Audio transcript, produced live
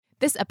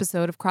This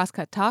episode of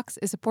Crosscut Talks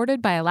is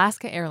supported by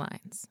Alaska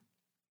Airlines.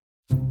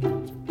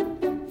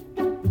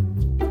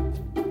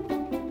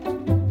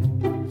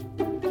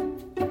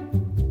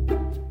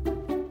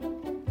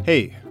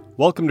 Hey,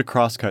 welcome to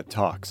Crosscut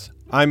Talks.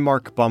 I'm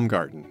Mark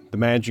Baumgarten, the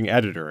managing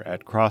editor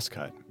at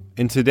Crosscut,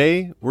 and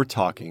today we're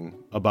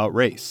talking about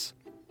race.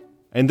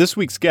 And this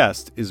week's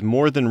guest is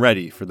more than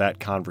ready for that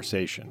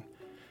conversation.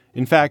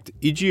 In fact,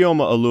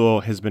 Ijeoma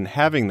Oluo has been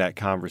having that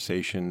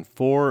conversation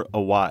for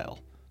a while.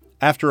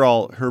 After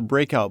all, her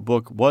breakout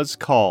book was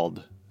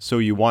called So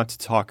You Want to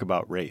Talk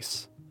About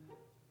Race.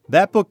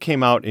 That book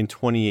came out in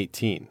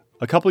 2018,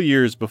 a couple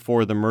years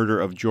before the murder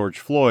of George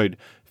Floyd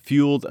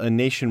fueled a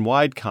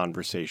nationwide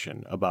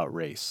conversation about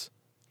race,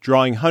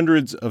 drawing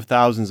hundreds of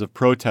thousands of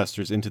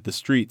protesters into the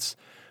streets,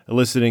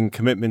 eliciting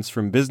commitments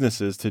from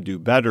businesses to do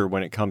better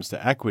when it comes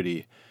to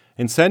equity,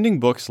 and sending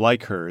books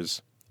like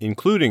hers,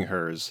 including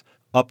hers,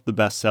 up the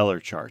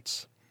bestseller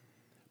charts.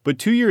 But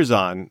 2 years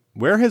on,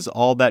 where has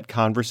all that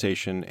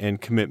conversation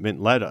and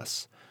commitment led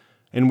us?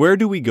 And where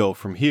do we go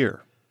from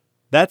here?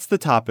 That's the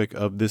topic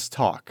of this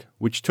talk,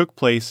 which took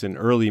place in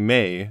early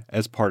May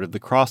as part of the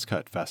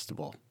Crosscut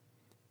Festival.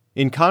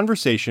 In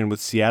conversation with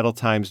Seattle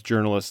Times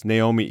journalist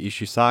Naomi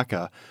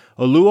Ishisaka,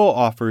 Oluo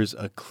offers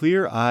a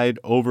clear-eyed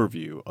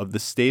overview of the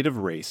state of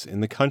race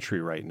in the country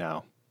right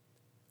now.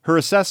 Her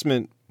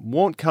assessment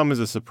won't come as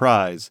a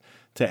surprise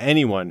to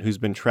anyone who's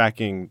been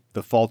tracking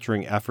the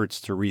faltering efforts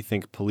to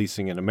rethink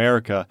policing in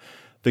America,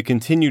 the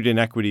continued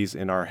inequities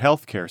in our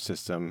healthcare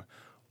system,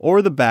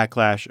 or the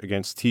backlash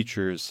against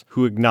teachers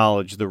who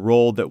acknowledge the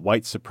role that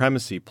white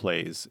supremacy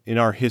plays in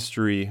our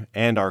history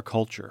and our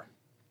culture.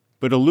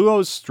 But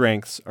Oluo's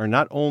strengths are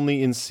not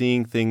only in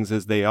seeing things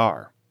as they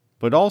are,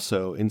 but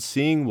also in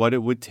seeing what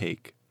it would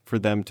take for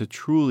them to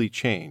truly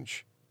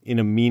change in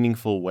a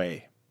meaningful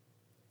way.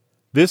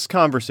 This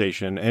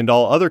conversation and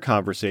all other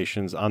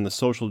conversations on the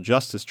social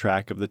justice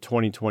track of the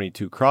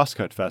 2022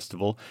 Crosscut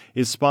Festival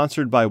is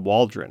sponsored by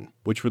Waldron,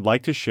 which would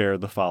like to share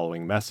the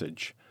following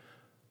message.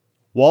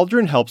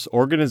 Waldron helps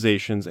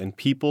organizations and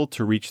people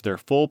to reach their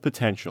full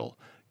potential,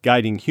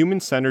 guiding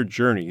human-centered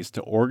journeys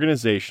to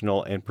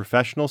organizational and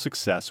professional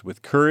success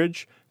with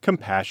courage,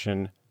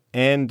 compassion,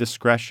 and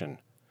discretion.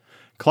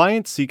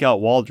 Clients seek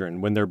out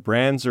Waldron when their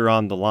brands are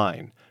on the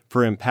line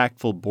for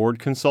impactful board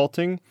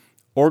consulting,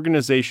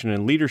 organization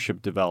and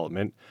leadership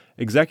development,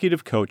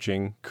 executive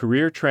coaching,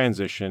 career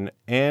transition,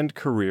 and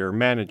career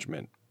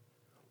management.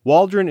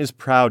 Waldron is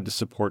proud to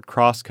support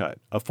Crosscut,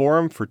 a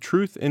forum for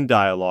truth and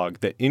dialogue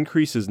that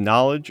increases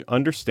knowledge,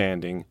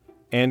 understanding,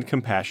 and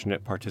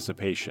compassionate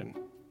participation.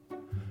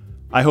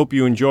 I hope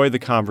you enjoy the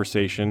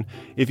conversation.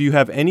 If you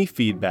have any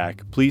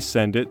feedback, please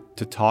send it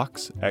to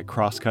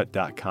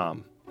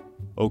talks@crosscut.com.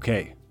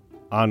 Okay,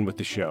 on with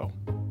the show.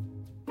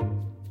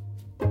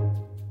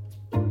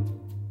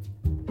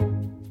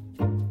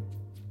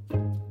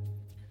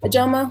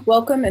 Ijeoma,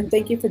 welcome and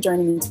thank you for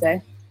joining me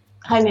today.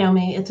 Hi,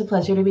 Naomi. It's a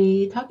pleasure to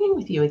be talking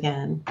with you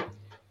again.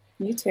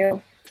 You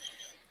too.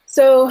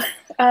 So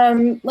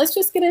let's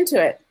just get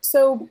into it.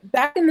 So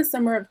back in the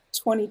summer of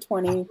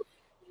 2020,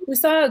 we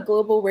saw a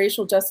global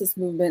racial justice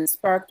movement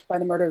sparked by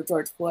the murder of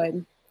George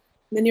Floyd.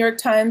 The New York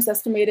Times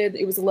estimated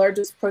it was the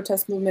largest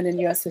protest movement in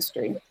U.S.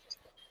 history.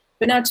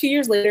 But now 2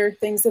 years later,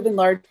 things have in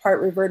large part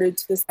reverted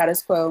to the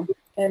status quo.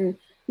 And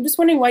I'm just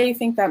wondering why you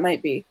think that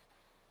might be.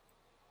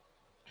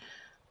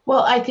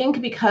 Well, I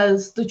think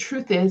because the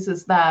truth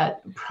is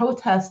that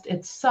protest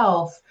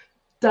itself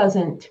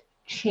doesn't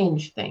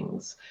change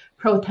things.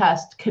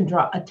 Protest can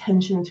draw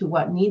attention to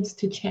what needs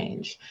to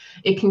change.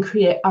 It can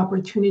create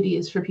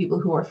opportunities for people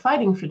who are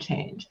fighting for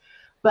change.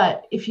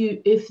 But if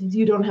you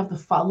don't have the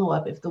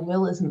follow-up, if the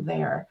will isn't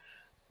there,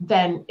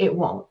 then it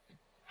won't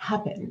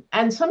happen.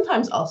 And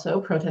sometimes also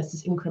protest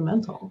is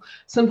incremental.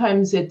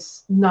 Sometimes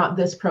it's not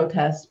this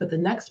protest, but the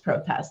next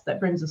protest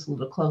that brings us a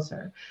little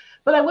closer.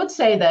 But I would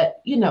say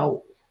that,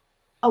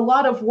 a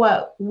lot of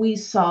what we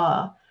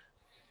saw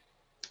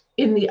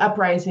in the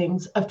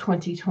uprisings of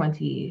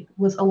 2020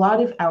 was a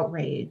lot of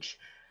outrage,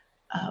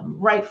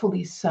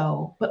 rightfully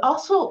so, but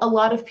also a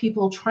lot of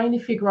people trying to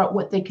figure out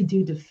what they could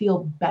do to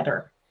feel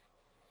better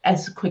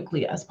as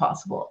quickly as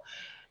possible.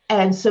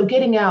 And so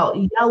getting out,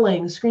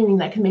 yelling, screaming,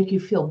 that can make you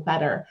feel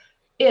better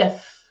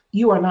if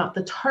you are not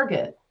the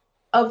target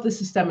of the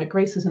systemic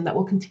racism that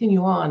will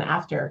continue on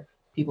after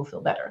people feel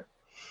better.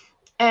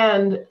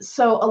 And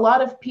so a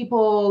lot of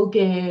people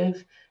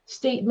gave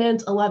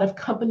statements, a lot of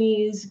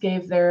companies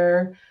gave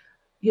their,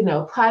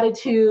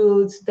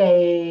 platitudes.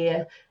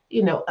 They,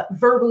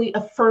 verbally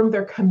affirmed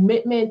their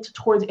commitment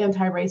towards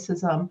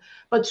anti-racism,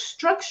 but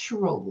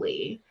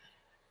structurally,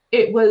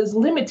 it was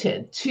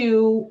limited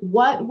to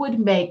what would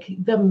make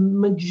the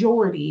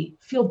majority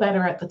feel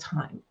better at the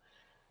time.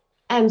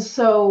 And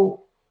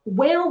so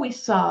where we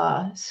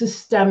saw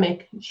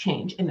systemic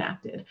change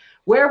enacted,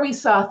 where we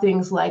saw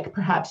things like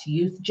perhaps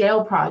youth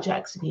jail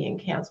projects being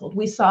canceled,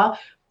 we saw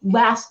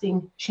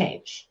lasting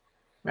change,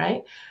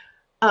 right?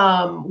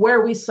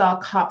 Where we saw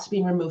cops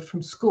being removed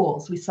from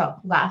schools, we saw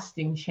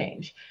lasting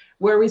change.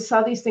 where we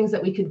saw these things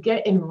that we could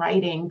get in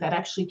writing that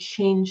actually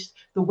changed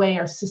the way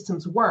our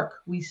systems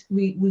work. We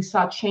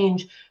saw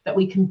change that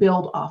we can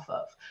build off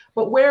of.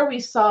 But where we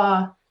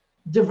saw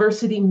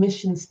diversity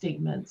mission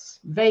statements,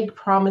 vague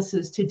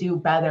promises to do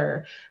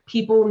better,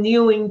 people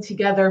kneeling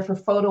together for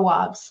photo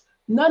ops,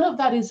 none of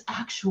that is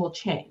actual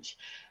change.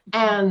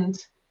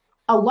 And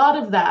a lot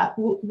of that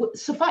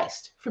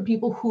sufficed for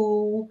people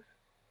who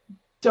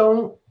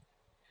don't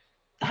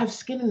have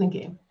skin in the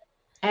game.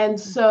 And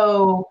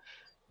so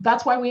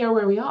that's why we are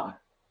where we are.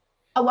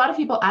 A lot of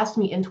people asked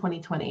me in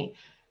 2020,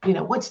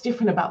 what's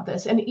different about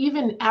this? And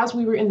even as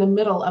we were in the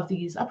middle of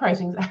these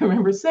uprisings, I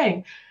remember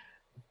saying,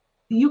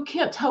 you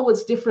can't tell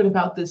what's different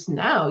about this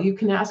now. You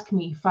can ask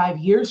me 5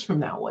 years from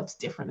now what's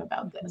different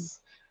about this.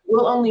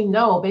 We'll only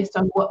know based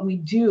on what we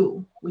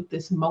do with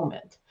this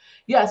moment.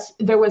 Yes,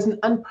 there was an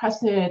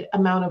unprecedented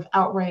amount of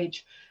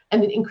outrage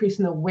and an increase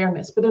in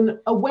awareness, but an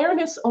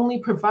awareness only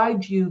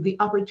provides you the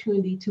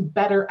opportunity to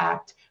better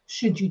act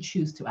should you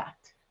choose to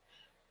act.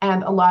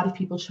 And a lot of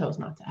people chose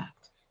not to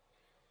act.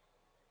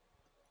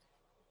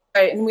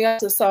 Right, and we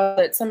also saw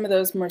that some of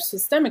those more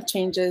systemic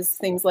changes,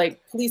 things like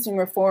policing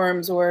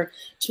reforms or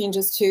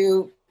changes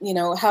to,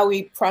 how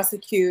we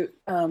prosecute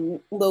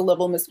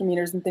low-level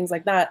misdemeanors and things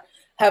like that,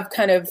 have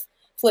kind of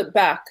flipped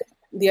back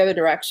the other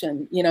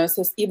direction.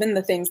 So even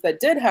the things that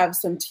did have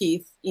some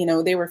teeth,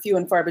 they were few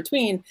and far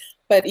between.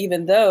 But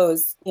even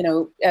those,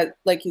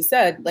 like you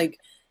said, like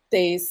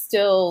they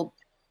still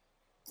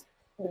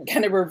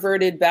kind of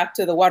reverted back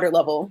to the water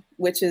level,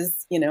 which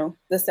is,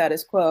 the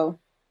status quo.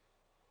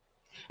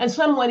 And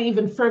some went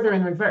even further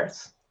in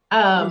reverse.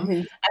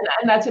 And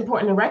that's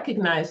important to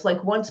recognize.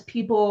 Like once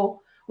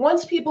people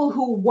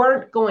who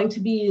weren't going to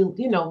be,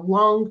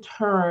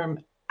 long-term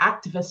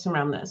activists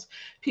around this,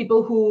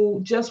 people who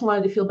just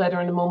wanted to feel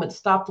better in the moment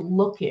stopped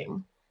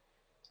looking,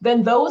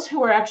 then those who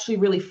were actually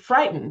really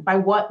frightened by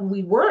what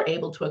we were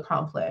able to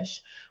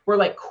accomplish were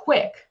like,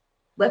 quick,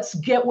 let's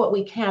get what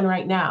we can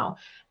right now.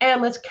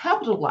 And let's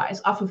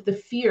capitalize off of the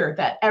fear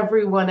that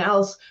everyone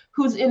else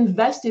who's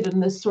invested in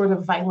this sort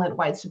of violent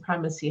white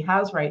supremacy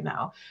has right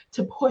now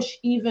to push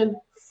even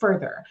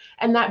further.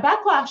 And that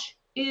backlash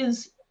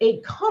is a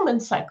common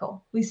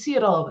cycle. We see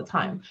it all the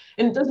time.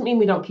 And it doesn't mean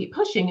we don't keep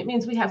pushing. It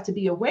means we have to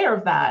be aware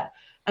of that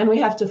and we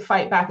have to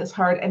fight back as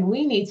hard. And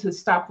we need to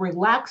stop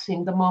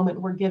relaxing the moment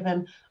we're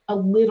given a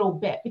little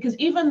bit, because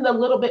even the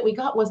little bit we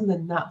got wasn't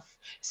enough.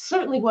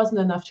 Certainly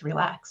wasn't enough to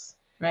relax,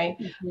 right?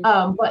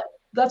 But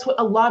that's what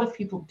a lot of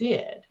people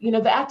did. The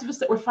activists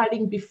that were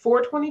fighting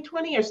before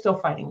 2020 are still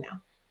fighting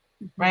now,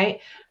 right?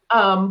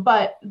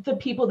 But the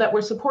people that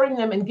were supporting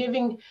them and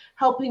giving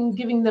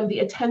them the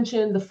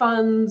attention, the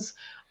funds,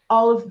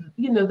 all of,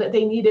 that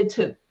they needed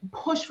to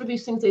push for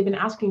these things they've been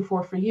asking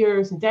for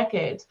years and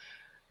decades,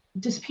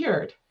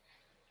 disappeared.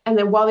 And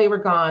then while they were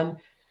gone,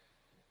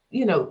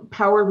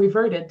 power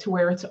reverted to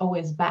where it's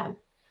always been,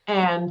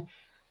 and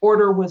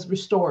order was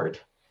restored,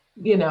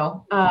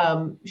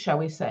 shall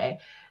we say.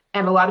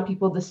 And a lot of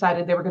people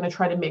decided they were going to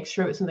try to make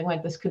sure that something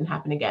like this couldn't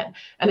happen again.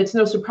 And it's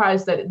no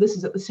surprise that this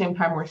is at the same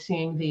time we're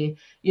seeing the,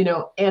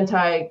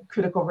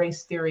 anti-critical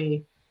race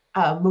theory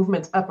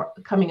movements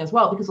coming as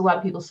well, because a lot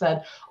of people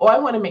said, oh, I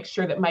want to make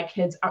sure that my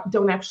kids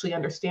don't actually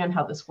understand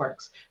how this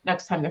works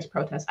next time there's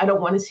protests. I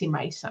don't want to see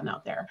my son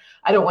out there.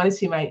 I don't want to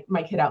see my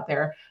kid out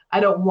there.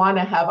 I don't want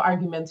to have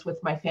arguments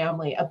with my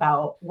family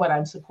about what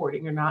I'm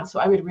supporting or not. So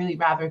I would really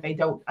rather they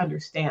don't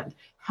understand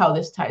how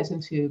this ties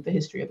into the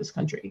history of this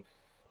country.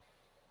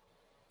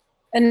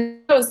 And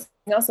I was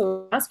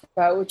also asking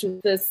about, which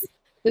is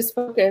this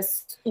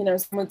focus,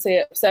 some would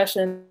say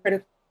obsession,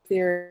 critical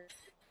theory.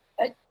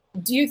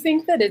 Do you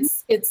think that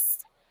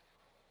it's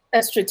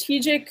a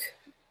strategic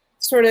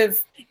sort of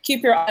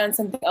keep your eye on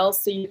something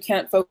else so you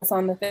can't focus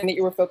on the thing that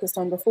you were focused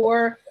on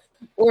before?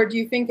 Or do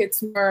you think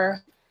it's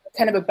more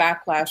kind of a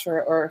backlash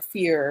or a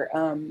fear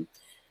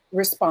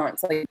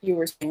response, like you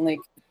were saying? Like,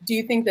 do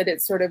you think that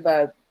it's sort of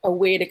a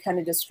way to kind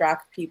of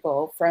distract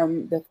people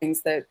from the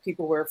things that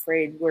people were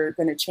afraid were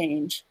going to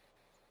change?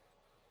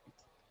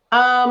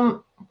 I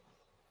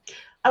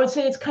would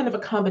say it's kind of a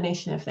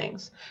combination of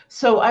things.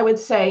 So I would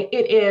say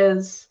it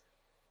is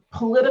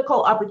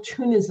political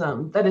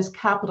opportunism that is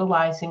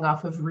capitalizing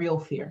off of real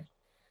fear,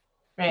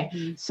 right?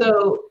 Mm-hmm.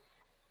 So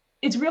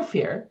it's real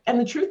fear. And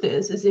the truth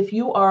is if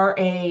you are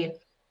a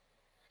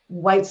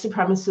white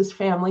supremacist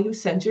family who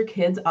sends your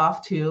kids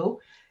off to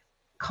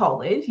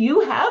college,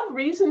 you have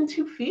reason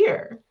to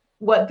fear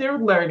what they're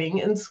learning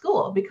in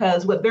school,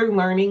 because what they're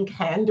learning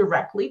can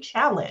directly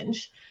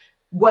challenge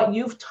what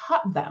you've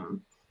taught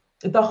them,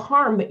 the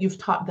harm that you've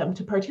taught them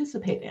to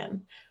participate in.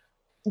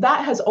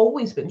 That has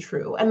always been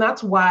true. And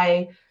that's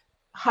why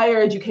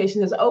higher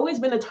education has always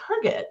been a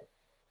target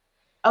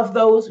of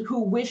those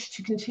who wish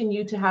to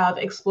continue to have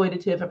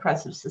exploitative,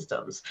 oppressive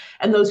systems,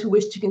 and those who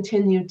wish to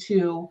continue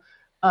to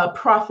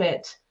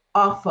profit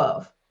off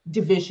of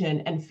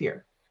division and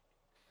fear.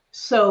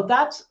 So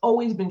that's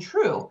always been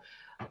true.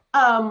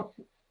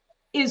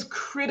 Is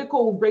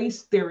critical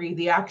race theory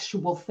the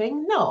actual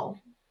thing? No,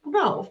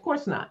 of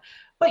course not.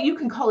 But you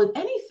can call it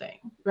anything.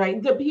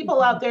 right? The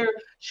people out there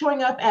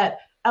showing up at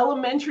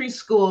elementary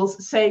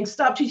schools saying,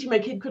 stop teaching my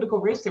kid critical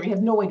race theory,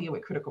 have no idea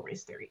what critical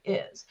race theory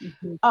is.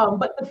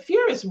 But the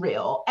fear is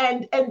real.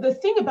 And the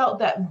thing about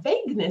that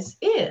vagueness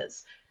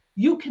is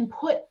you can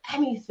put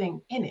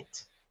anything in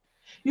it.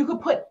 You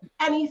could put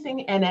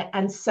anything in it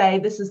and say,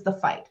 this is the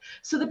fight.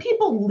 So the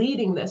people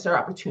leading this are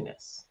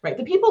opportunists, right?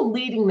 The people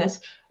leading this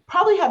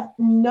probably have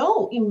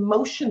no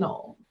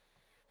emotional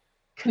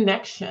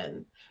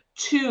connection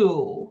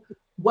to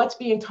what's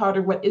being taught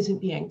or what isn't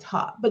being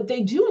taught. But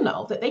they do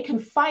know that they can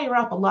fire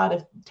up a lot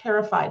of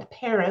terrified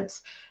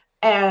parents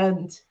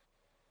and,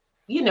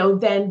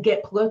 then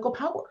get political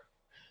power.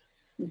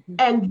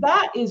 And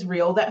that is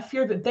real. That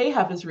fear that they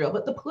have is real.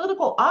 But the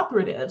political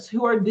operatives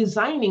who are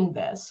designing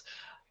this,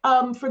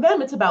 for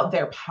them, it's about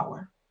their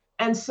power.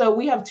 And so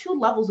we have two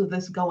levels of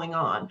this going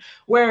on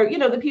where,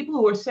 the people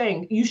who are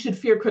saying you should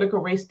fear critical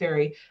race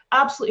theory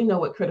absolutely know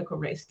what critical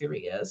race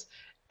theory is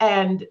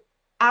and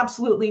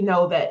absolutely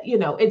know that,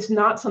 it's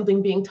not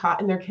something being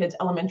taught in their kids'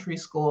 elementary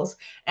schools,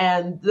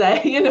 and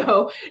that,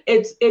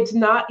 it's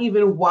not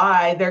even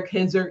why their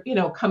kids are,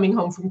 coming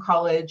home from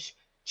college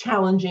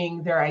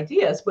challenging their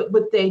ideas. But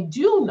what they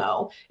do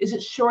know is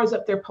it shores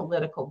up their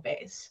political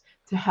base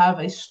to have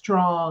a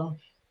strong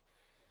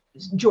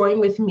join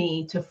with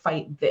me to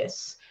fight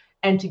this,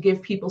 and to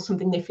give people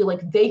something they feel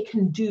like they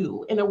can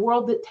do in a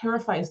world that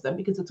terrifies them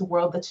because it's a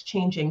world that's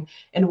changing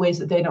in ways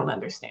that they don't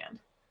understand.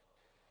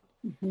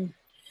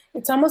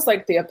 It's almost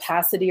like the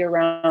opacity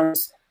around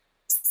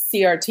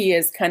CRT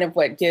is kind of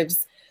what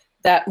gives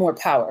that more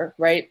power,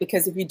 right?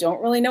 Because if you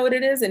don't really know what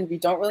it is and if you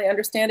don't really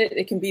understand it,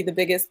 it can be the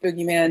biggest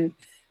boogeyman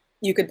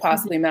you could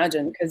possibly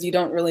imagine because you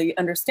don't really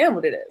understand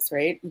what it is,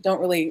 right? You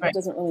don't really, It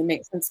doesn't really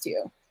make sense to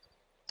you.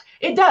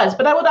 It does,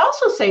 but I would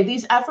also say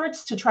these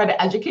efforts to try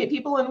to educate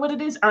people in what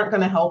it is aren't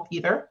going to help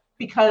either,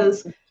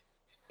 because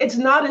it's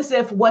not as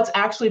if what's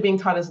actually being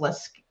taught is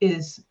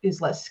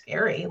less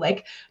scary.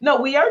 Like, no,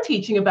 we are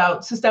teaching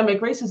about systemic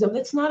racism.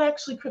 It's not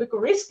actually critical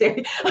race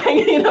theory, but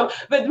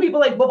people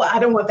are like, well, I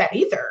don't want that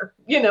either.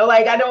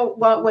 I don't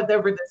want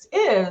whatever this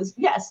is.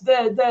 Yes,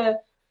 the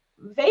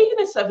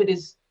vagueness of it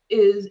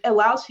is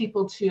allows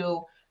people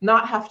to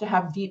not have to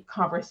have deep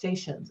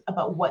conversations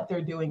about what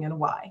they're doing and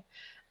why.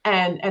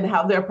 And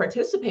how they're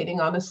participating,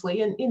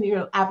 honestly, and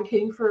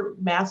advocating for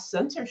mass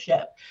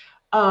censorship.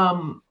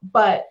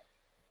 But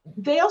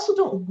they also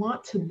don't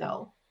want to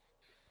know.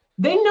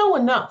 They know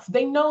enough.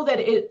 They know that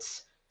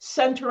it's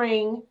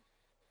centering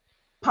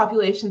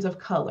populations of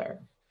color.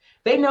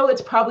 They know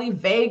it's probably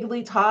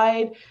vaguely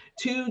tied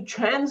to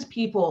trans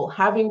people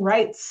having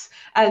rights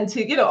and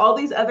to, all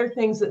these other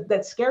things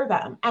that scare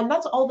them. And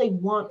that's all they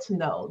want to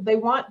know. They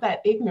want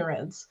that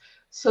ignorance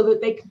so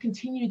that they can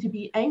continue to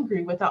be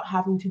angry without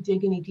having to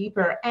dig any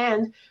deeper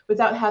and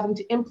without having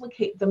to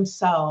implicate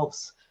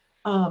themselves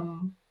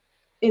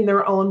in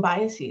their own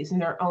biases and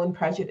their own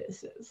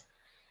prejudices.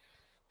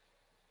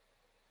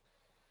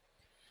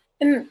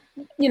 And,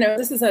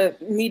 this is a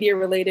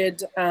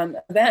media-related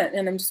event,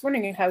 and I'm just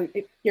wondering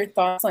your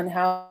thoughts on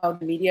how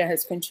the media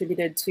has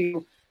contributed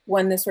to,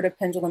 one, this sort of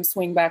pendulum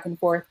swing back and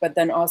forth, but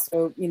then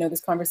also,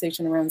 this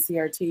conversation around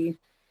CRT.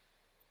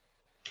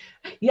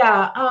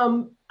 Yeah,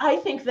 I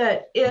think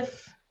that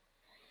if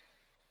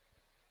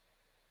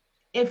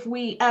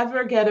we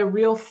ever get a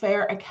real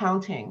fair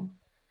accounting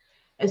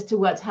as to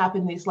what's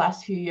happened these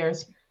last few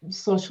years,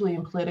 socially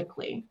and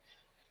politically,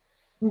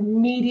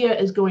 media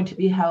is going to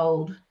be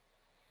held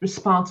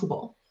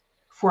responsible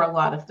for a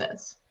lot of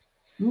this.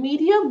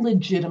 Media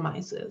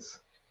legitimizes.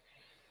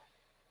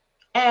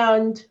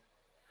 And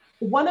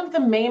one of the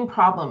main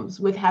problems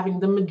with having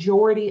the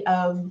majority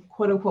of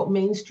quote unquote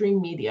mainstream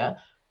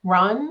media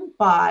run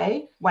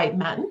by white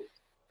men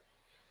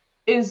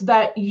is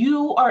that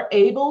you are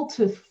able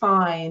to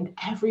find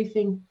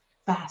everything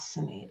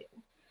fascinating.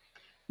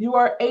 You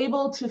are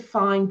able to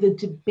find the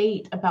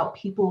debate about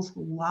people's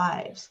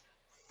lives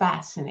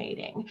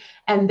fascinating,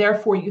 and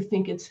therefore you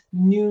think it's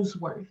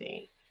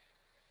newsworthy.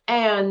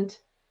 And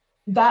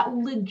that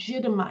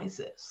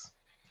legitimizes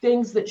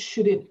things that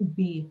shouldn't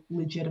be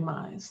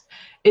legitimized.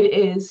 It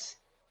is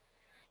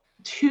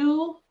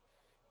too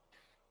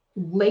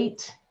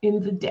late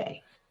in the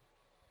day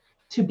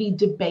to be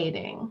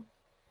debating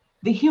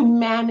the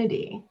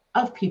humanity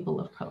of people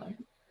of color,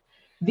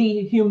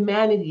 the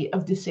humanity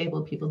of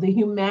disabled people, the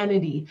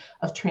humanity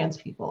of trans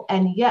people.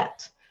 And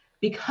yet,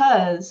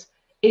 because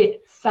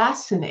it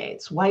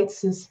fascinates white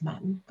cis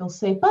men, they'll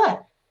say,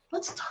 but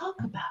let's talk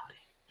about it.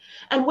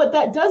 And what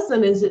that does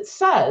then is it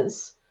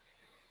says,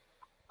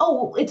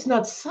 oh, it's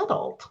not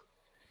settled.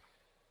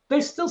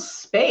 There's still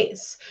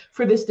space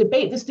for this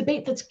debate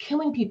that's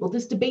killing people,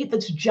 this debate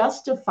that's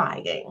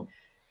justifying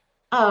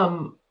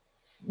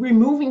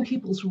removing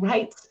people's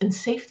rights and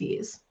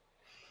safeties.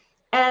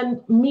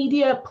 And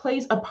media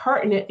plays a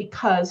part in it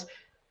because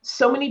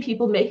so many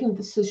people making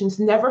decisions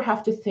never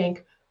have to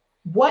think,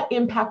 what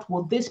impact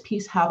will this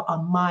piece have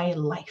on my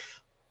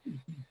life?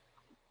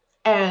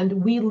 And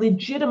we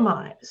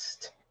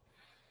legitimized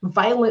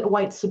violent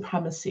white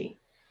supremacy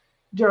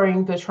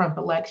during the Trump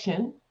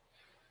election.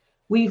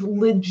 We've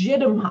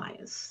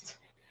legitimized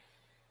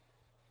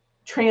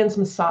trans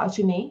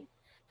misogyny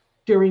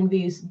during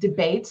these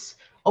debates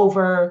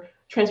over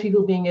trans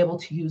people being able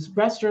to use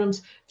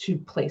restrooms, to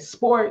play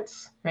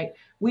sports, right?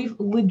 We've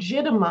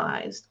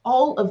legitimized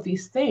all of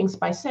these things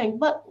by saying,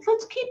 but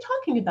let's keep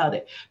talking about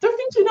it. There are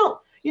things we don't,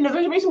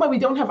 there's a reason why we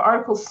don't have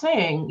articles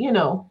saying,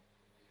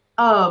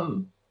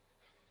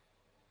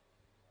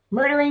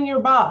 murdering your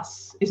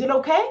boss, is it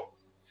okay?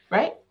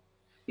 Right?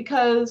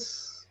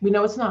 Because we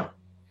know it's not.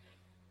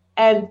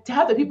 And to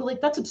have the people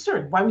like, that's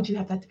absurd. Why would you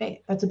have that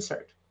debate? That's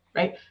absurd,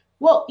 right?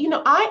 Well,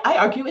 I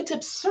argue it's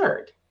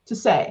absurd to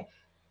say,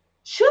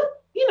 should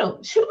we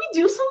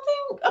do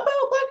something about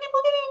Black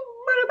people getting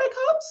murdered by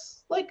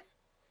cops? Like,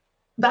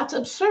 that's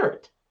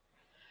absurd.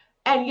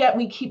 And yet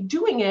we keep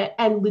doing it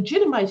and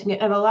legitimizing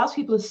it, and allows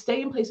people to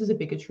stay in places of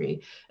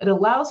bigotry. It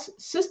allows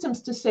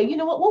systems to say, you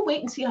know what, we'll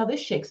wait and see how this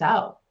shakes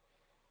out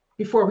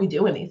before we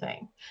do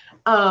anything.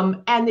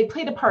 And they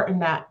played a part in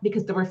that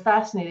because they were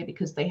fascinated,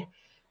 because they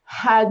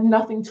had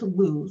nothing to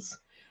lose.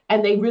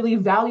 And they really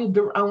valued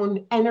their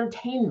own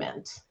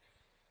entertainment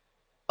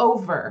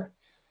over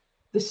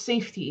the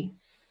safety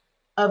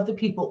of the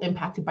people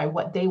impacted by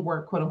what they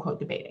were, quote unquote,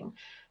 debating.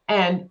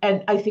 And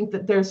I think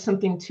that there's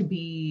something to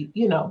be,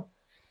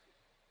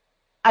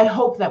 I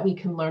hope that we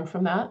can learn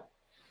from that.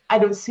 I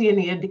don't see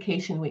any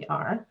indication we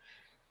are.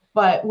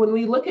 But when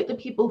we look at the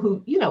people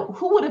who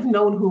would have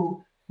known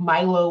who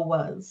Milo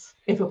was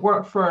if it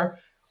weren't for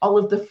all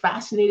of the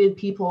fascinated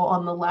people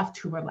on the left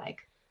who were like,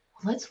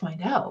 well, let's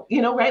find out,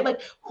 right?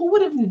 Like, who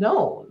would have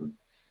known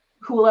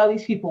who a lot of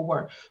these people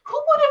were? Who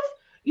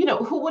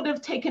would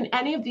have taken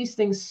any of these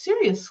things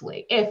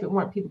seriously if it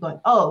weren't people going,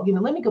 oh,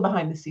 let me go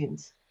behind the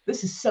scenes.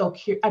 This is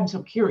I'm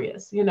so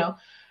curious,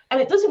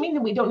 And it doesn't mean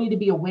that we don't need to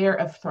be aware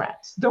of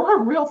threats. There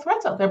are real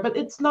threats out there, but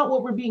it's not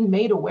what we're being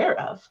made aware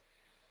of.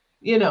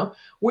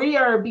 We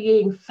are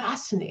being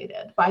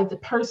fascinated by the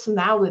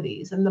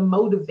personalities and the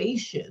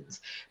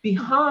motivations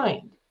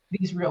behind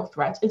these real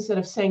threats, instead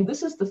of saying,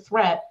 this is the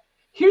threat.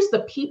 Here's the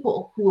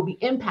people who will be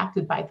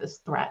impacted by this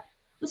threat.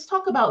 Let's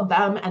talk about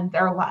them and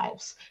their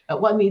lives, and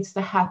what needs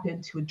to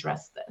happen to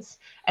address this,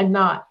 and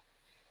not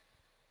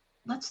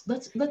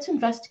let's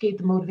investigate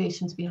the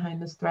motivations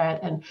behind this threat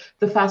and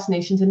the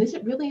fascinations. And is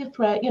it really a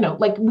threat?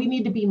 We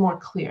need to be more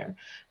clear.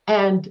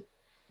 And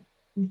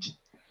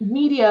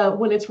media,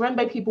 when it's run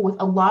by people with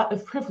a lot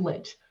of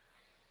privilege,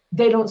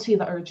 they don't see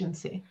the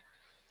urgency.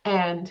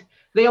 And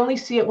they only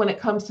see it when it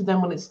comes to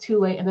them, when it's too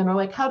late. And then they're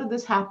like, how did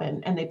this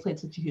happen? And they played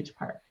such a huge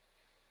part.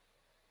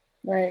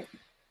 Right.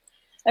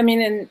 I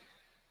mean, and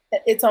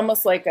it's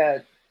almost like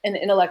an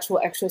intellectual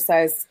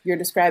exercise you're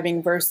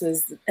describing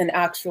versus an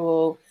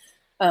actual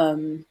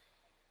an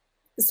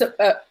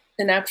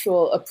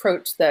actual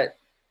approach that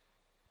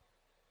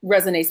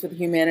resonates with the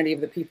humanity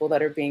of the people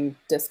that are being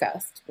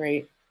discussed,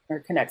 right? Or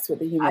connects with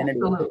the humanity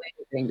of the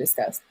people being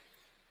discussed.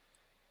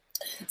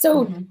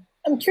 So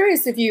I'm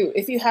curious if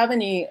you have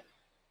any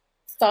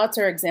thoughts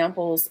or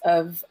examples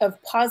of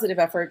positive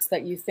efforts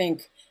that you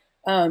think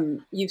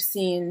you've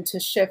seen to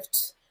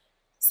shift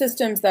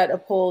systems that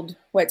uphold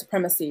white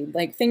supremacy,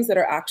 like things that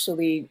are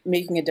actually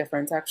making a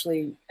difference,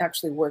 actually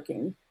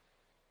working.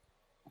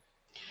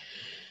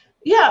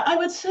 Yeah, I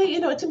would say,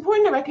 it's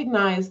important to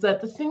recognize that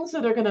the things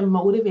that are going to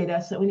motivate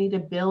us, that we need to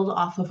build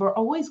off of, are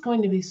always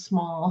going to be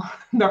small.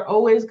 They're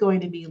always going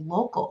to be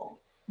local,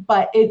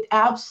 but it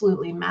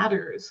absolutely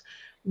matters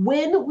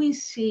when we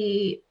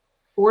see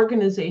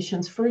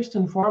organizations, first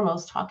and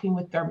foremost, talking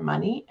with their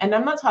money. And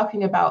I'm not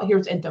talking about,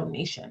 here's a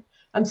donation.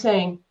 I'm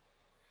saying,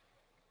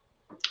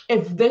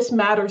 if this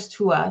matters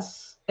to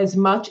us as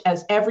much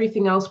as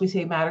everything else we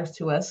say matters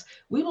to us,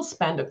 we will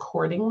spend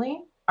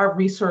accordingly. Our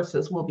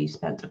resources will be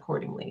spent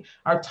accordingly.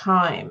 Our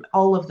time,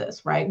 all of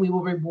this, right? We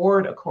will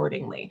reward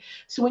accordingly.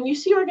 So when you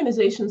see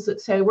organizations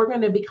that say, we're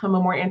going to become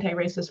a more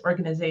anti-racist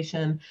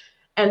organization,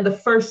 and the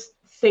first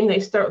thing they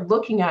start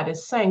looking at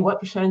is saying, what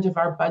percentage of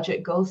our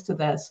budget goes to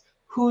this?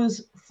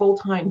 Whose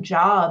full-time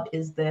job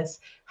is this?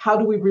 How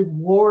do we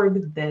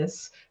reward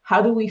this?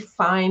 How do we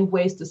find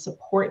ways to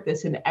support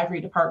this in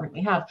every department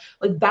we have?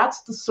 Like,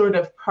 that's the sort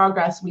of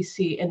progress we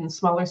see in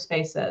smaller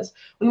spaces.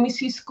 When we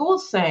see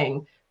schools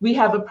saying, we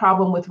have a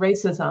problem with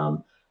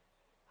racism,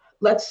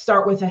 let's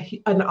start with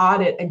an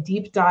audit, a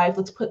deep dive.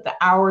 Let's put the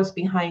hours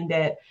behind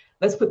it.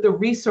 Let's put the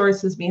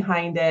resources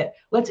behind it.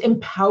 Let's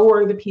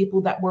empower the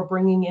people that we're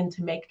bringing in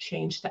to make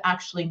change, to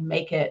actually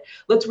make it.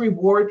 Let's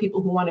reward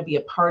people who want to be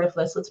a part of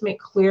this. Let's make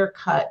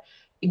clear-cut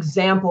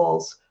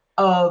examples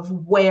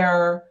of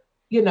where,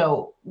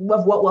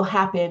 of what will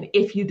happen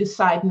if you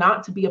decide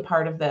not to be a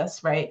part of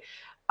this, right?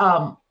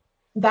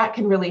 That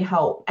can really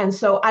help. And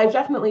so I've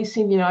definitely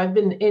seen, I've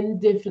been in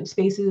different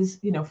spaces,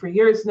 for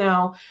years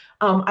now.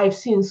 I've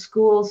seen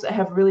schools that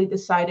have really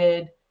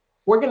decided,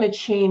 we're going to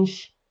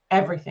change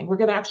everything. We're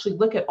going to actually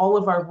look at all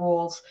of our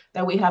rules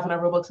that we have in our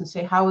rulebooks and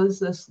say, how does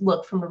this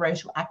look from a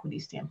racial equity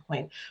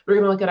standpoint? We're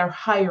going to look at our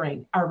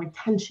hiring, our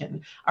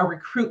retention, our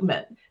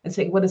recruitment, and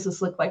say, what does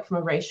this look like from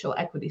a racial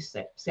equity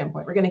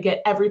standpoint? We're going to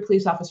get every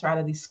police officer out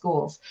of these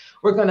schools.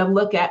 We're going to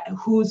look at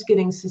who's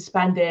getting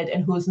suspended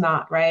and who's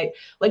not, right?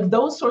 Like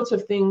those sorts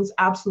of things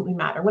absolutely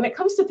matter. When it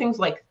comes to things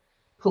like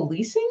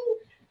policing,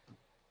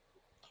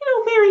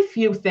 very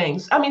few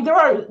things. I mean,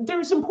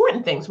 there's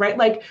important things, right?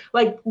 Like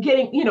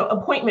getting,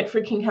 appointment for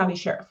King County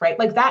Sheriff, right?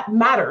 Like that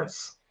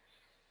matters.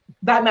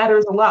 That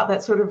matters a lot.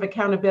 That sort of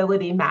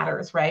accountability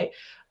matters, right?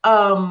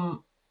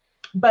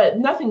 But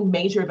nothing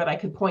major that I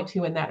could point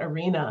to in that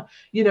arena.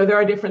 There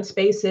are different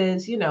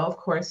spaces, of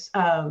course,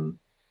 and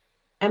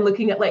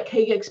looking at like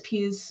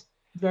KEXP's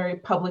very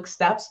public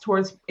steps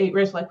towards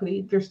racial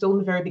equity. They're still in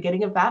the very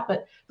beginning of that,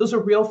 but those are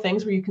real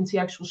things where you can see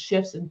actual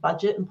shifts in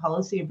budget and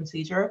policy and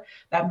procedure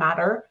that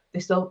matter. They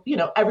still,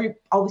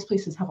 all these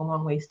places have a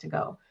long ways to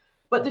go.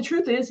 But the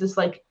truth is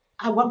like,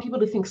 I want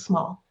people to think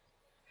small.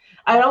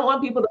 I don't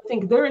want people to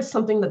think there is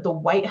something that the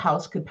White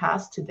House could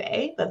pass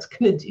today that's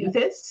going to do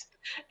this.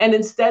 And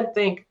instead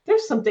think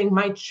there's something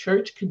my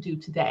church could do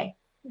today.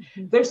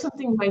 Mm-hmm. There's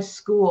something my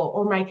school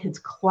or my kid's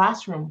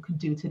classroom could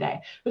do today.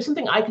 There's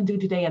something I could do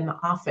today in the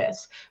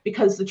office,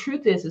 because the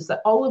truth is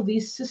that all of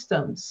these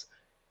systems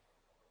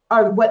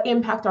are what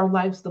impact our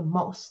lives the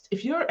most.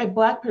 If you're a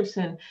Black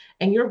person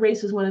and your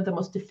race is one of the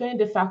most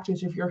definitive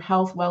factors of your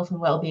health, wealth, and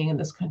well-being in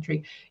this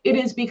country, it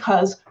is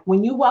because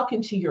when you walk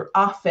into your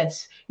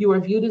office, you are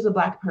viewed as a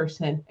Black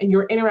person and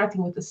you're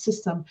interacting with a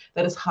system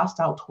that is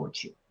hostile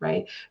towards you,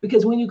 right?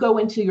 Because when you go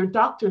into your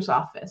doctor's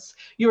office,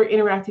 you're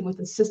interacting with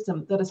a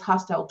system that is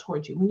hostile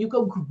towards you. When you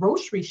go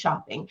grocery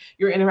shopping,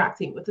 you're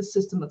interacting with a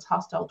system that's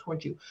hostile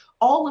towards you.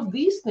 All of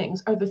these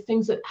things are the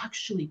things that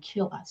actually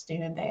kill us day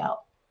in, day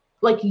out.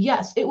 Like,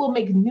 yes, it will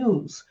make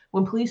news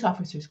when police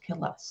officers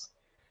kill us.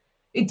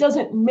 It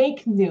doesn't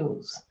make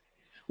news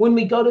when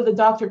we go to the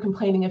doctor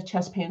complaining of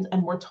chest pains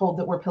and we're told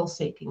that we're pill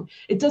taking.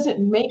 It doesn't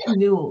make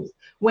news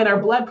when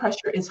our blood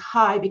pressure is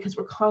high because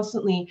we're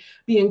constantly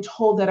being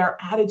told that our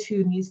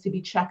attitude needs to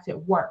be checked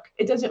at work.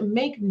 It doesn't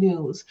make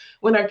news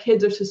when our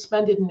kids are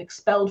suspended and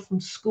expelled from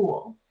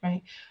school,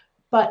 right?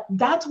 But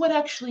that's what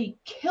actually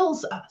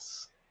kills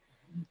us.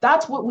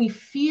 That's what we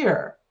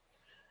fear.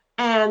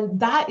 And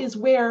that is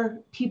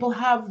where people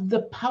have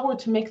the power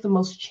to make the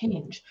most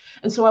change.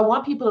 And so I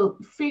want people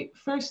to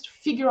first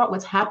figure out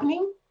what's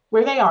happening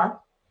where they are.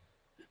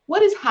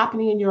 What is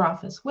happening in your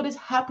office? What is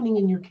happening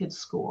in your kid's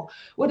school?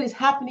 What is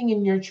happening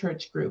in your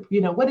church group?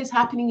 What is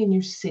happening in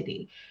your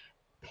city?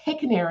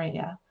 Pick an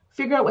area,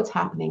 figure out what's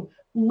happening.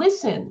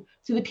 Listen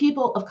to the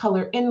people of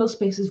color in those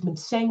spaces who've been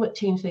saying what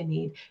change they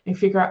need, and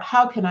figure out,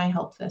 how can I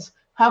help this?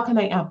 How can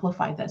I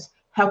amplify this?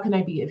 How can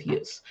I be of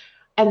use?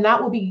 And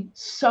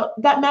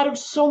that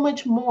matters so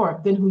much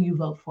more than who you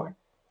vote for.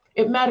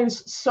 It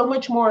matters so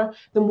much more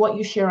than what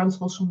you share on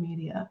social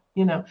media.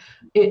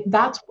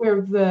 That's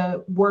where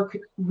the work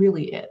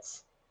really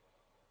is.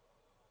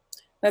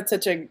 That's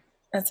such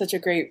a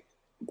great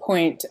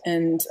point.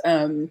 And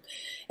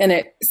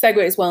it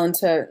segues well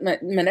into my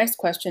next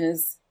question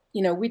is,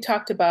 when we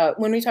talked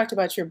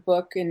about your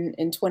book in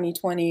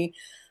 2020,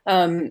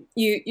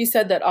 you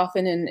said that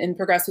often in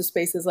progressive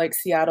spaces like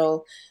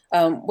Seattle,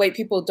 white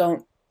people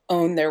don't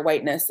own their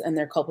whiteness and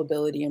their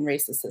culpability in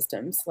racist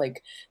systems,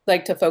 like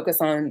to focus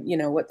on,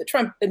 what the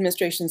Trump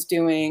administration's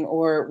doing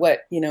or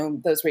what,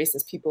 those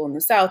racist people in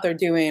the South are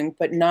doing,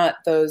 but not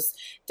those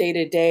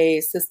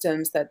day-to-day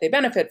systems that they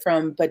benefit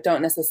from, but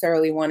don't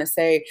necessarily want to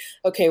say,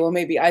 okay, well,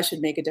 maybe I should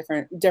make a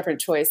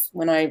different choice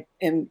when I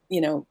am,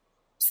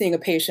 seeing a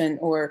patient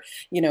or,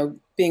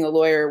 being a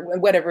lawyer,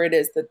 whatever it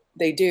is that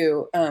they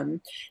do. And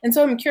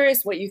so I'm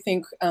curious what you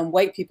think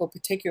white people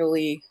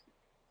particularly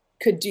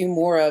could do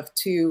more of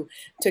to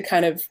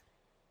kind of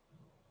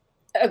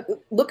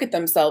look at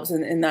themselves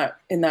in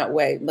that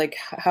way, like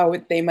how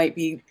they might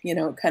be,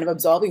 kind of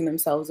absolving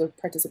themselves of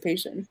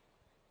participation.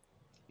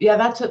 Yeah,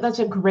 that's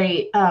a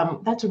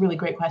really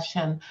great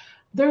question.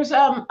 There's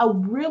a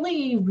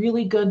really,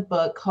 really good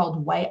book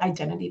called White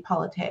Identity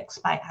Politics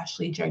by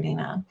Ashley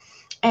Jardina.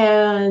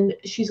 And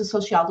she's a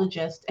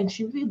sociologist, and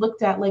she really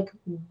looked at like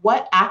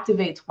what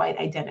activates white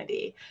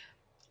identity.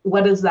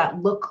 What does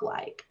that look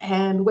like?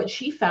 And what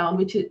she found,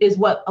 which is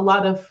what a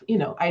lot of,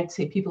 I'd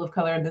say people of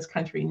color in this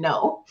country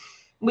know,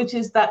 which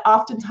is that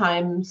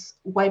oftentimes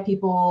white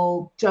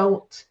people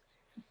don't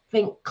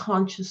think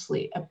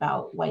consciously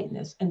about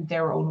whiteness and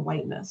their own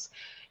whiteness.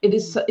 It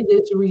is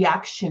a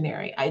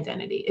reactionary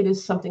identity. It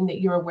is something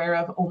that you're aware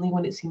of only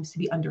when it seems to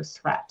be under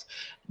threat.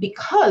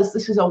 Because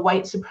this is a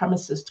white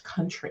supremacist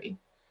country,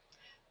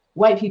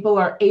 white people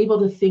are able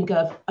to think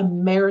of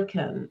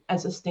American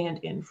as a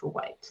stand-in for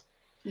white.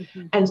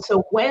 Mm-hmm. And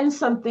so when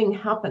something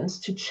happens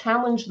to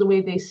challenge the way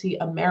they see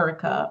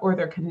America or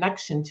their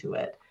connection to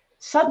it,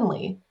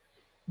 suddenly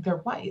they're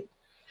white.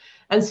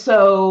 And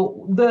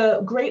so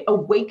the great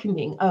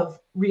awakening of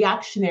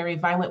reactionary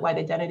violent white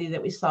identity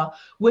that we saw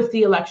with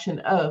the election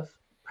of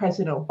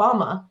President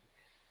Obama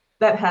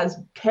that has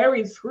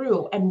carried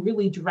through and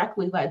really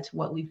directly led to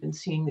what we've been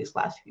seeing these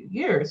last few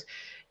years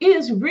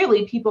is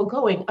really people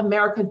going,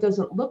 America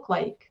doesn't look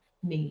like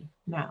me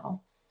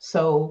now.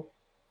 So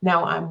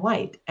now I'm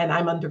white and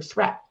I'm under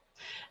threat.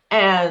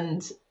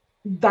 And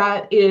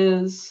that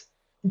is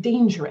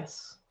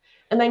dangerous.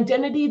 An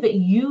identity that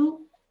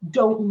you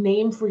don't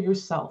name for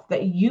yourself,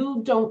 that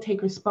you don't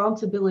take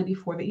responsibility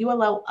for, that you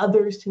allow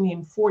others to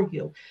name for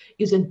you,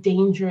 is a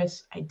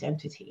dangerous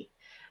identity.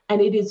 And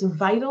it is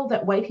vital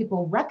that white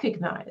people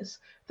recognize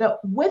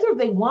that whether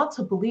they want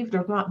to believe it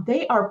or not,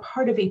 they are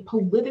part of a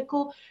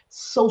political,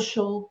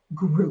 social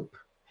group.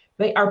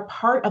 They are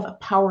part of a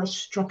power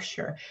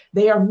structure.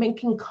 They are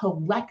making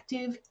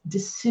collective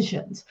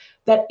decisions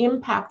that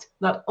impact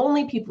not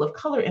only people of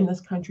color in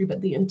this country,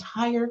 but the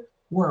entire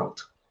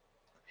world.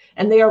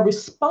 And they are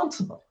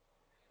responsible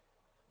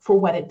for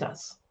what it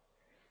does.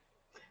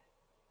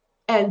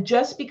 And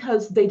just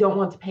because they don't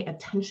want to pay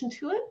attention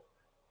to it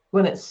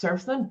when it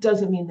serves them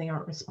doesn't mean they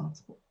aren't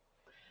responsible.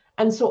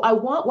 And so I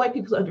want white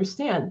people to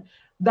understand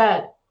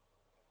that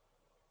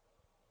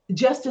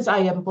just as I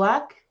am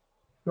Black,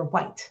 you're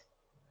white.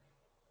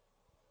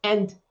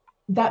 And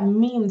that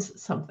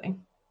means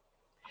something.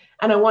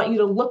 And I want you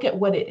to look at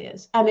what it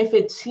is. And if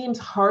it seems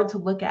hard to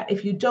look at,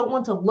 if you don't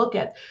want to look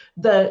at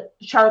the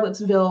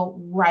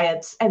Charlottesville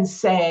riots and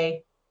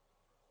say,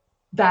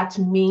 that's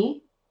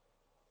me,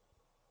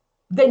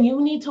 then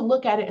you need to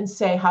look at it and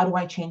say, how do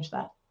I change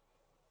that?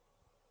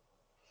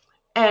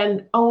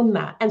 And own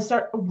that and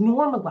start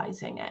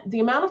normalizing it.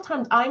 The amount of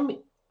times I'm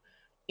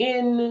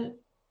in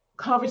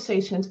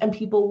conversations and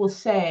people will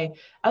say,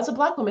 as a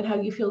Black woman, how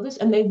do you feel this?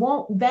 And they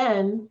won't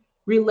then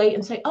relate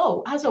and say,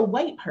 oh, as a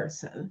white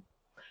person,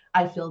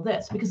 I feel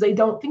this, because they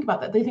don't think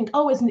about that. They think,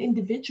 oh, as an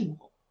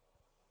individual,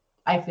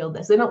 I feel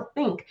this. They don't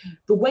think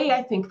the way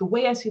I think, the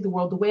way I see the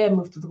world, the way I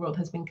move through the world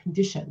has been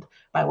conditioned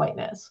by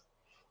whiteness.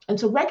 And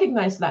so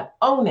recognize that,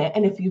 own it.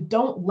 And if you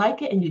don't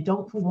like it and you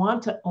don't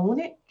want to own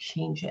it,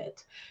 change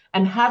it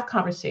and have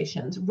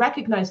conversations.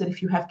 Recognize that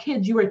if you have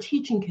kids, you are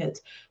teaching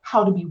kids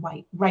how to be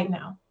white right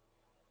now.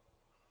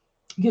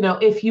 You know,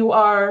 if you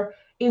are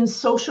in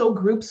social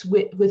groups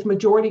with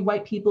majority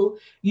white people,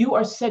 you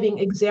are setting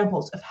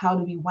examples of how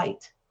to be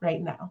white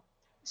right now.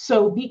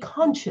 So be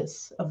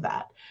conscious of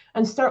that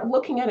and start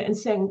looking at it and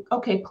saying,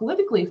 okay,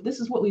 politically, if this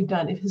is what we've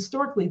done, if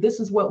historically this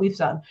is what we've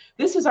done,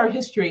 this is our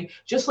history,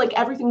 just like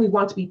everything we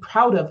want to be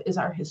proud of is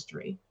our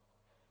history.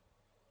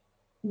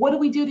 What do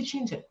we do to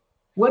change it?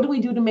 What do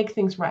we do to make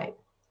things right?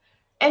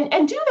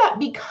 And do that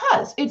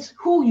because it's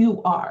who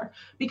you are,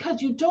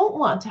 because you don't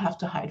want to have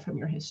to hide from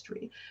your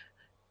history.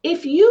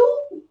 If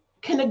you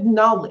can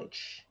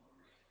acknowledge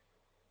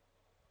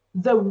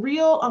the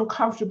real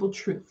uncomfortable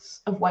truths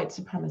of white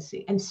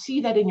supremacy and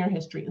see that in your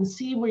history and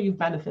see where you've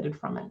benefited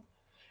from it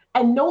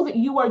and know that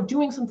you are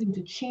doing something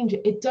to change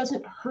it, it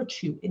doesn't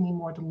hurt you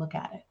anymore to look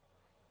at it.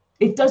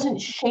 It doesn't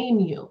shame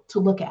you to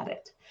look at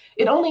it.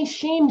 It only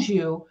shames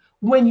you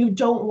when you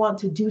don't want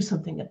to do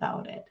something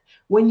about it,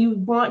 when you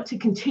want to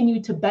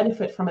continue to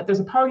benefit from it. There's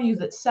a part of you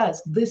that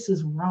says this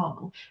is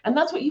wrong, and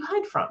that's what you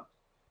hide from.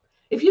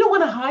 If you don't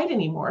want to hide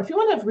anymore, if you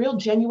want to have real,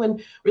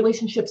 genuine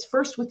relationships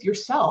first with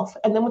yourself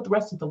and then with the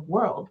rest of the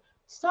world,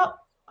 stop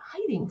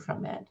hiding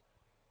from it.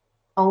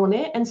 Own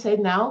it and say,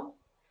 now,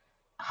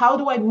 how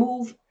do I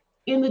move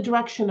in the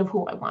direction of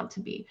who I want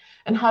to be?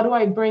 And how do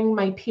I bring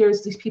my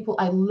peers, these people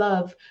I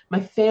love, my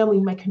family,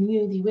 my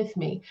community with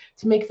me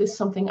to make this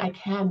something I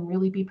can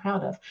really be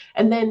proud of?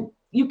 And then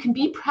you can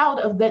be proud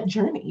of that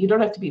journey. You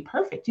don't have to be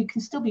perfect. You can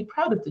still be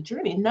proud of the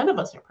journey. None of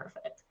us are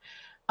perfect.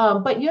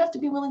 But you have to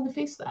be willing to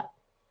face that.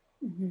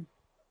 Mm-hmm.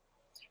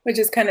 Which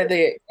is kind of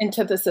the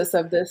antithesis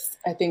of this,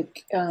 I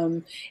think,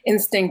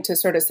 instinct to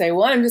sort of say,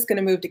 well, I'm just going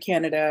to move to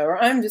Canada, or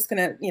I'm just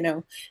going to, you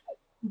know,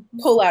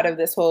 pull out of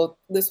this whole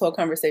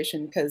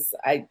conversation because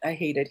I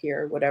hate it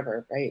here, or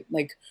whatever, right?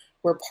 Like,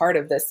 we're part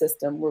of this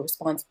system. We're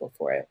responsible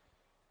for it.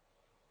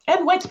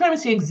 And white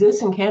supremacy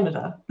exists in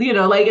Canada. You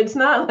know, like, it's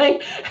not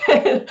like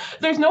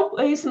there's no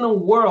place in the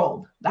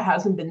world that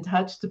hasn't been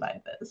touched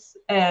by this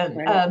and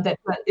right. That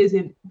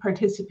isn't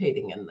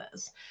participating in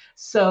this.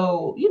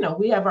 So, you know,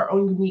 we have our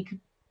own unique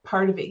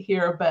part of it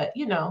here, but,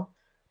 you know,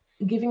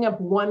 giving up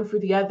one for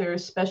the other,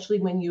 especially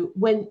when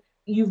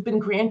you've been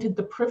granted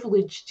the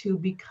privilege to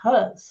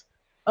because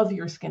of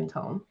your skin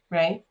tone,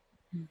 right?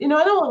 Mm-hmm. You know,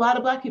 I know a lot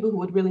of Black people who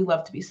would really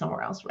love to be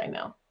somewhere else right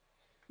now,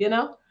 you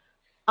know,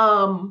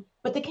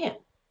 but they can't.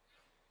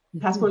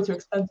 Passports are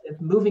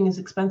expensive. Moving is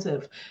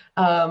expensive.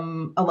 A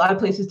lot of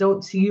places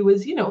don't see you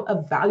as, you know,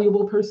 a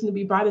valuable person to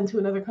be brought into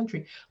another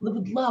country.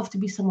 Would love to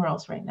be somewhere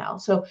else right now.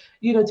 So,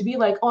 you know, to be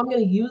like, oh, I'm going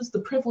to use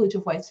the privilege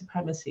of white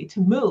supremacy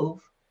to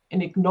move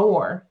and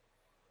ignore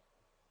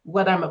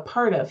what I'm a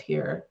part of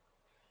here,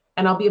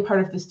 and I'll be a part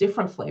of this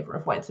different flavor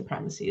of white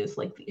supremacy, is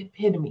like the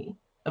epitome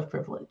of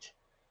privilege.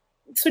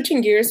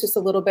 Switching gears just a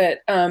little bit,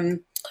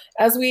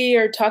 as we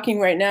are talking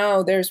right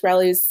now, there's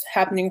rallies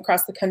happening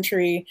across the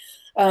country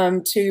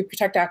to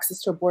protect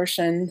access to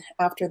abortion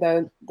after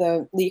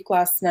the leak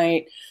last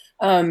night.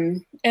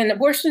 And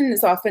abortion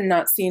is often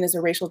not seen as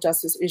a racial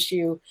justice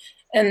issue.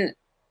 And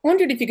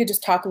wondered if you could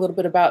just talk a little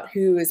bit about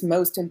who is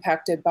most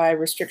impacted by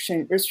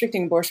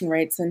restricting abortion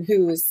rates and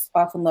who is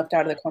often left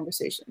out of the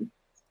conversation.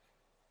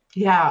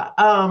 Yeah.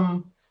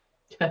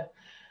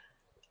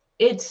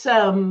 It's,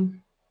 I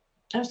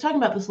was talking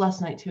about this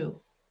last night too.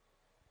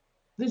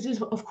 This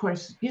is, of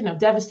course,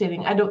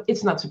 devastating.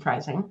 It's not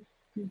surprising.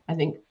 I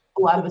think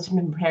a lot of us have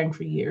been preparing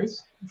for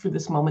years for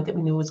this moment that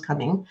we knew was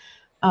coming.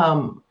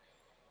 But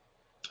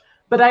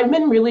I've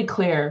been really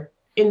clear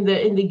in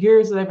the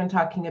years that I've been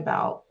talking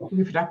about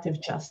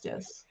reproductive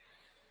justice,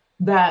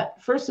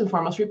 that first and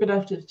foremost,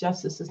 reproductive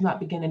justice does not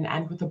begin and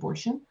end with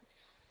abortion.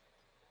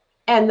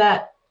 And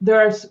that there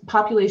are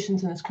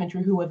populations in this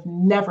country who have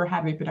never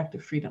had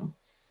reproductive freedom.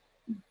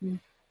 Mm-hmm.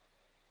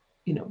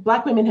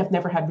 Black women have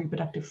never had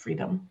reproductive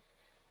freedom.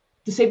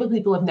 Disabled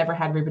people have never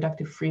had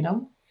reproductive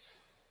freedom.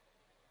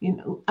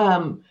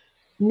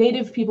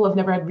 Native people have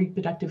never had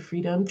reproductive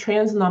freedom.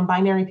 Trans and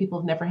non-binary people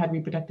have never had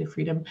reproductive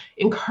freedom.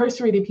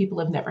 Incarcerated people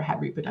have never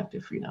had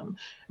reproductive freedom.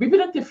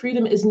 Reproductive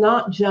freedom is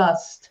not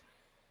just,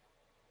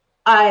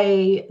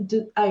 I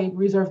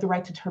reserve the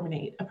right to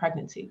terminate a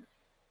pregnancy.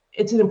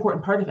 It's an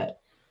important part of it.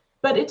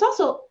 But it's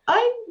also,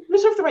 I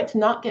reserve the right to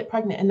not get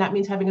pregnant. And that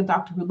means having a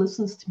doctor who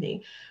listens to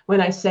me when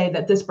I say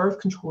that this birth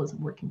control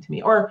isn't working to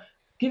me, or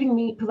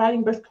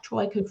providing birth control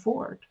I could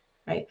afford,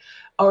 right?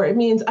 Or it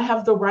means I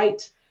have the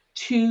right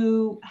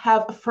to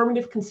have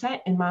affirmative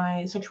consent in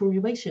my sexual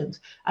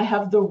relations. I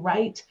have the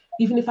right,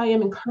 even if I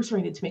am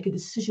incarcerated, to make a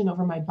decision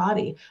over my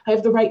body. I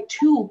have the right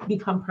to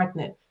become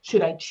pregnant,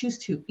 should I choose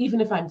to,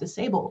 even if I'm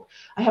disabled.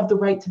 I have the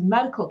right to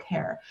medical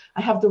care.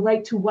 I have the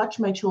right to watch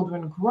my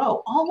children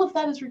grow. All of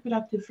that is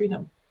reproductive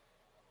freedom.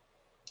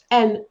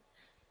 And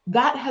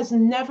that has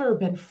never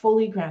been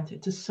fully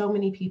granted to so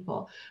many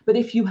people. But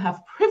if you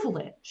have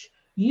privilege,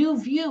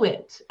 you view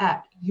it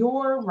at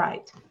your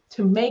right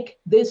to make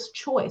this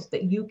choice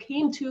that you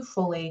came to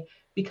fully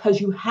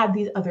because you had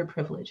these other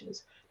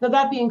privileges. Now,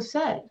 that being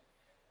said,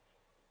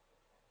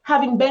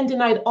 having been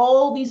denied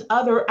all these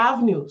other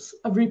avenues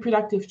of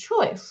reproductive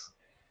choice,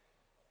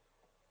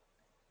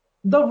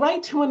 the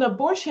right to an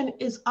abortion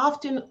is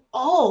often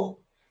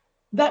all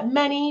that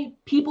many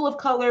people of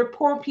color,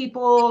 poor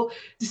people,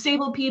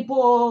 disabled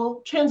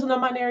people, trans and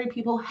non-binary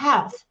people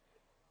have.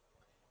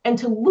 And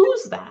to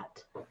lose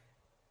that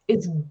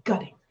is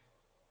gutting.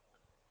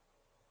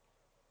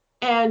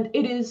 And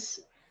it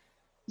is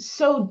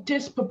so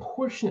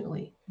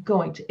disproportionately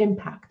going to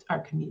impact our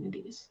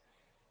communities.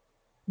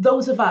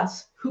 Those of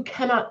us who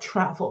cannot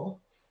travel,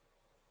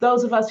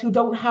 those of us who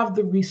don't have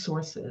the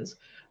resources,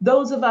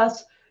 those of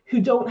us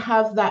who don't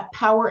have that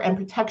power and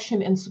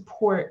protection and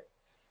support,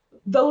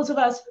 those of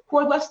us who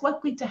are less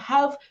likely to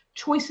have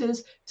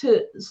choices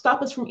to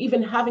stop us from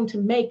even having to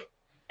make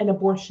an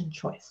abortion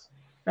choice,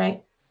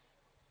 right?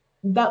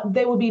 That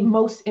they will be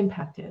most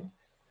impacted.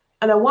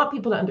 And I want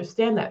people to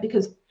understand that,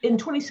 because in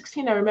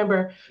 2016, I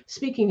remember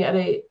speaking at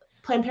a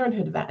Planned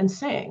Parenthood event and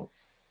saying,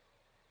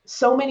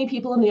 so many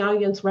people in the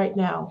audience right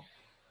now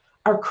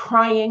are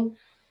crying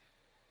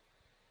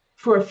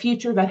for a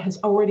future that has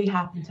already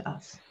happened to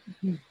us.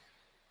 Mm-hmm.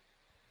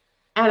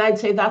 And I'd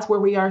say that's where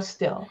we are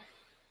still.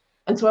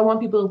 And so I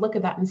want people to look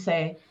at that and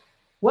say,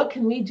 what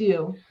can we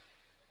do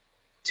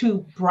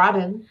to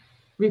broaden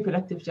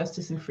reproductive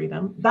justice and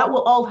freedom? That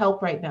will all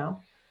help right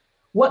now.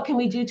 What can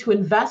we do to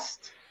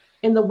invest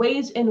in the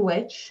ways in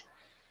which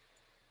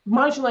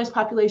marginalized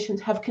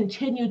populations have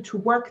continued to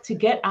work to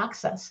get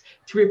access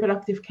to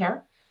reproductive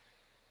care,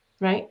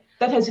 right?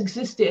 That has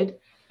existed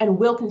and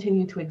will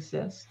continue to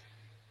exist.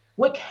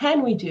 What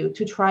can we do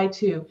to try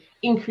to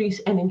increase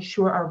and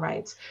ensure our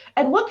rights?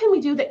 And what can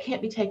we do that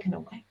can't be taken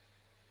away?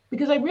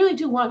 Because I really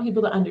do want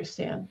people to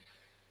understand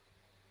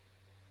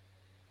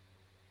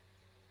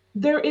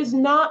there is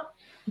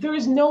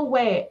no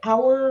way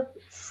our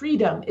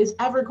freedom is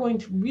ever going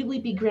to really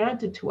be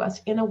granted to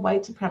us in a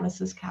white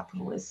supremacist,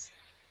 capitalist,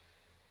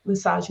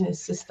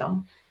 misogynist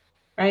system,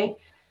 right?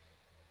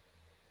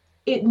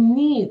 It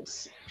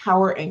needs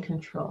power and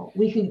control.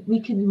 We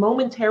can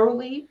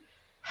momentarily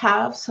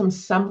have some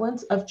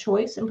semblance of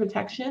choice and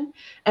protection,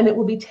 and it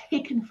will be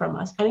taken from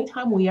us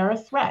anytime we are a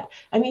threat,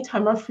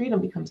 anytime our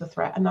freedom becomes a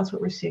threat. And that's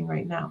what we're seeing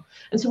right now.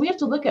 And so we have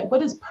to look at,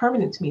 what does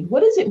permanence mean?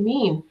 What does it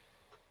mean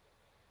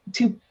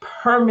to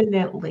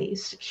permanently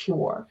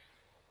secure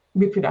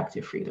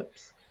reproductive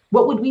freedoms?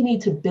 What would we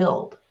need to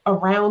build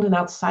around and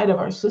outside of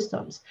our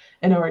systems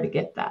in order to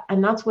get that?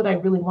 And that's what I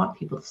really want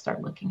people to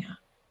start looking at.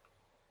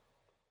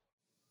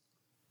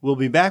 We'll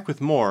be back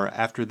with more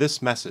after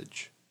this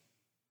message.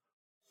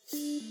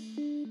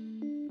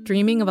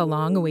 Dreaming of a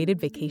long-awaited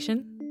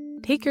vacation?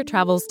 Take your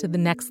travels to the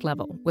next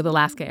level with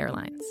Alaska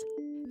Airlines.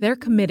 They're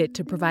committed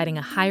to providing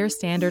a higher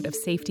standard of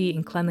safety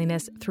and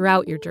cleanliness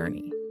throughout your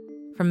journey.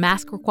 From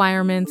mask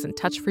requirements and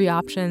touch-free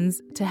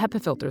options to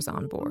HEPA filters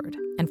on board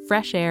and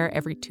fresh air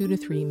every 2 to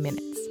 3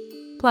 minutes.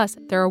 Plus,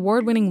 their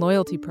award-winning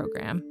loyalty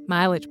program,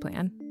 Mileage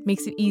Plan,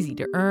 makes it easy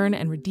to earn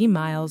and redeem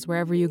miles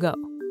wherever you go,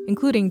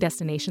 including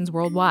destinations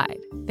worldwide,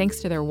 thanks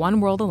to their One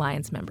World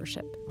Alliance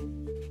membership.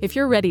 If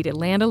you're ready to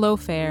land a low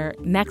fare,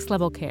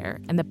 next-level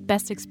care, and the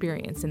best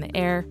experience in the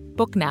air,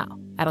 book now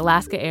at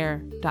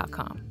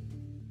alaskaair.com.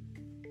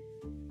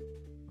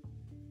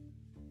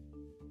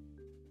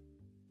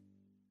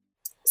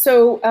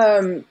 So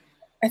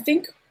I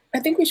think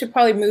we should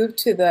probably move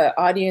to the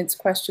audience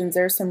questions.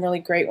 There's some really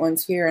great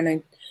ones here, and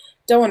I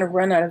don't want to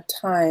run out of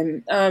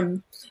time.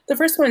 The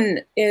first one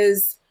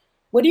is,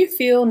 what do you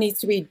feel needs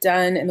to be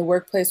done in the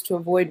workplace to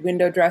avoid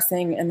window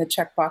dressing and the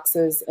check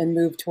boxes and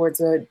move towards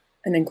an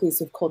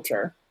inclusive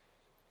culture?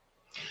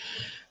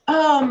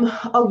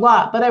 A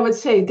lot, but I would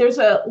say there's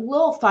a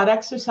little thought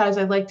exercise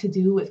I like to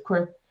do with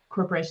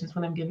corporations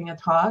when I'm giving a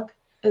talk,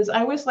 is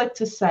I always like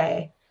to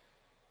say,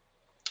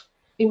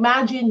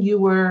 imagine you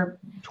were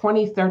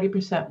 20,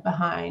 30%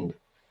 behind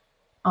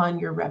on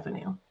your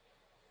revenue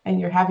and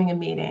you're having a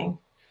meeting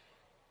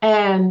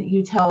and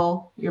you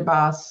tell your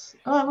boss,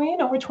 oh,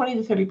 well, we're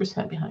 20 to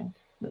 30% behind.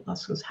 The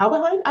boss goes, how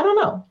behind? I don't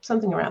know,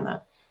 something around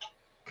that.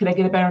 Could I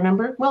get a better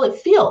number? Well, it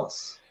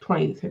feels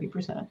 20 to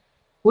 30%.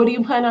 What do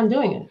you plan on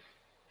doing it?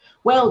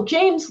 Well,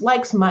 James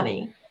likes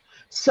money.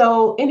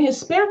 So in his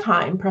spare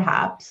time,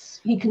 perhaps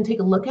he can take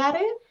a look at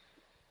it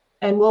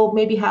and we'll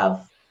maybe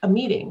have a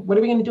meeting. What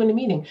are we going to do in a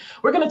meeting?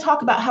 We're going to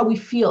talk about how we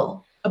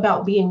feel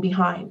about being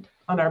behind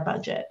on our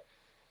budget.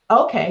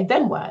 Okay,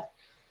 then what?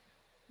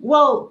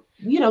 Well,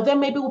 then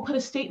maybe we'll put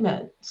a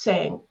statement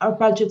saying our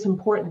budget's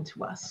important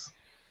to us.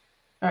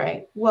 All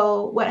right,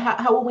 well,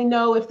 how will we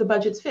know if the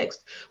budget's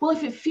fixed? Well,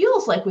 if it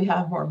feels like we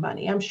have more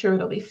money, I'm sure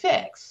it'll be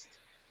fixed.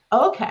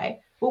 Okay,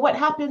 well, what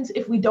happens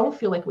if we don't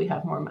feel like we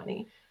have more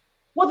money?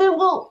 Well, then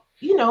we'll,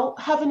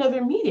 have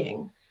another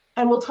meeting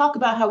and we'll talk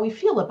about how we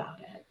feel about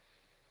it,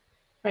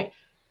 right?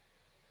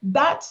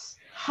 That's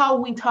how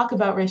we talk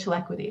about racial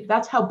equity.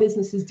 That's how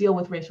businesses deal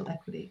with racial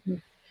equity. Mm-hmm.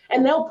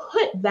 And they'll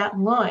put that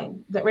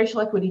line that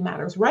racial equity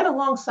matters right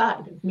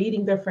alongside of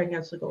meeting their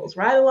financial goals,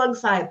 right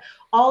alongside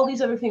all these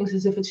other things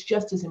as if it's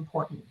just as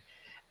important.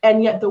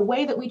 And yet the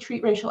way that we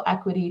treat racial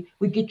equity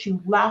would get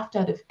you laughed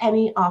out of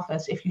any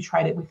office if you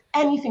tried it with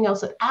anything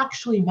else that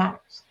actually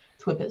matters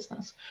to a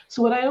business.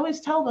 So what I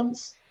always tell them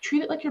is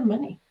treat it like your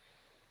money.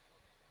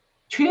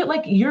 Treat it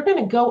like you're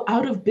going to go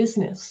out of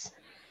business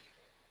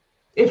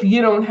if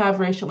you don't have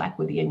racial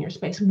equity in your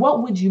space.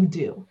 What would you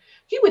do?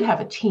 You would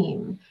have a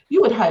team.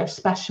 You would hire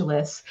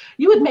specialists.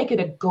 You would make it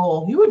a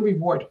goal. You would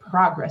reward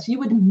progress. You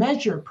would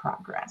measure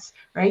progress,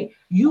 right?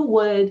 You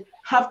would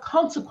have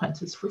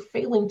consequences for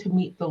failing to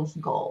meet those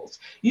goals.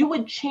 You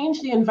would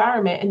change the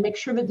environment and make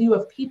sure that you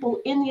have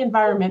people in the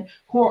environment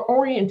who are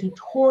oriented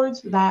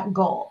towards that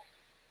goal.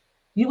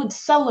 You would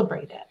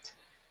celebrate it.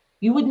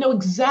 You would know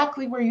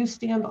exactly where you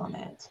stand on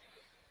it,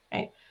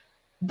 right?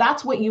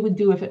 That's what you would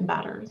do if it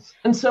matters.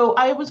 And so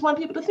I always want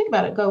people to think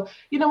about it. Go,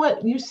 you know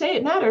what? You say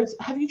it matters.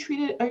 Are you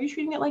treating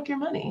it like your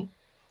money?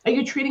 Are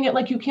you treating it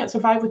like you can't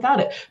survive without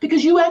it?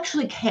 Because you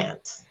actually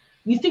can't.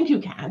 You think you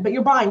can, but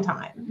you're buying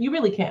time. You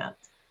really can't.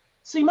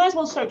 So you might as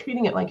well start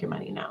treating it like your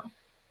money now.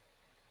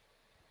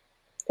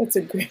 That's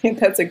a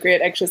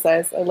great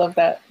exercise. I love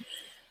that.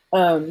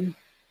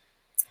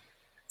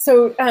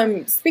 So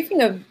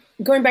speaking of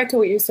going back to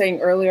what you were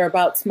saying earlier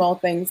about small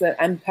things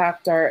that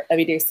impact our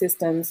everyday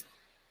systems,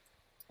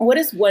 what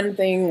is one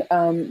thing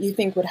you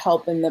think would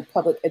help in the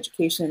public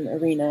education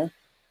arena?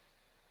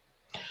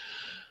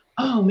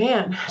 Oh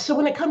man. So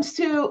when it comes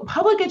to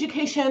public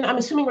education, I'm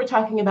assuming we're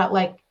talking about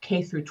like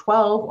K through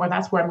 12, or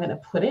that's where I'm going to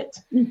put it,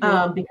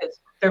 because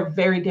they're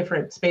very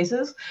different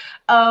spaces.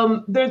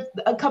 There's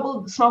a couple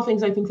of small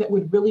things I think that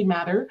would really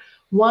matter.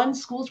 One,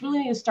 schools really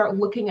need to start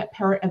looking at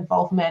parent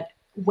involvement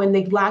when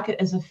they lack it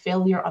as a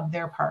failure on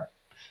their part.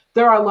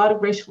 There are a lot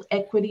of racial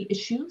equity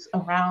issues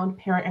around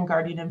parent and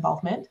guardian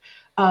involvement.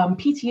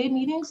 PTA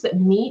meetings that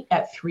meet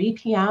at 3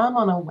 p.m.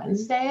 on a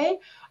Wednesday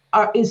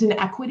is an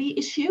equity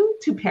issue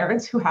to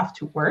parents who have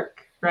to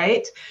work,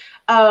 right?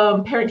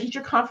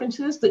 Parent-teacher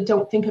conferences that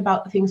don't think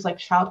about things like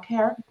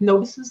childcare,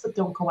 notices that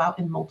don't go out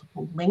in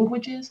multiple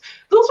languages.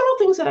 Those are all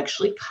things that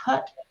actually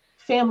cut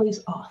families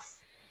off.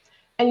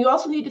 And you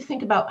also need to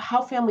think about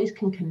how families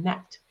can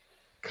connect.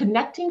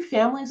 Connecting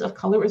families of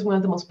color is one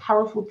of the most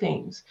powerful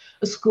things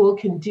a school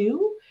can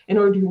do in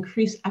order to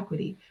increase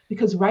equity.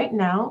 Because right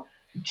now,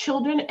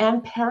 children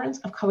and parents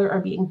of color are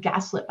being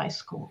gaslit by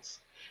schools.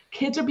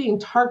 Kids are being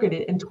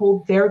targeted and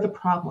told they're the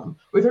problem,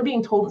 or they're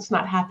being told it's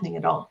not happening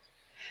at all.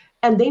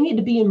 And they need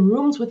to be in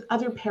rooms with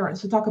other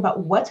parents to talk about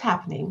what's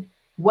happening,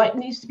 what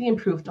needs to be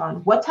improved on,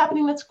 what's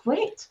happening that's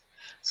great,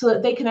 so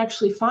that they can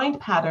actually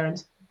find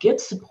patterns, get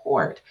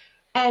support,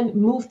 and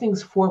move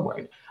things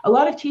forward. A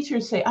lot of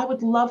teachers say, I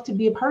would love to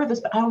be a part of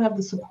this, but I don't have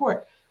the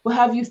support. Well,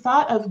 have you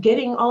thought of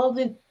getting all of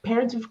the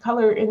parents of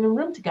color in a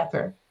room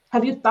together?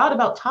 Have you thought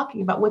about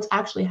talking about what's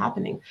actually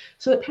happening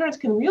so that parents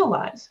can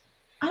realize,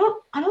 I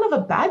don't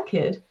have a bad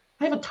kid,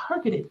 I have a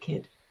targeted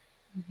kid.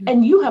 Mm-hmm.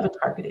 And you have a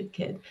targeted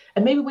kid.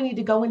 And maybe we need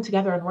to go in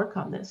together and work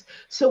on this.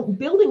 So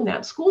building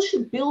that, schools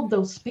should build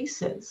those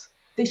spaces.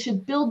 They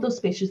should build those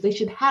spaces. They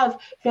should have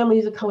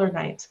families of color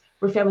nights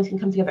where families can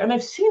come together. And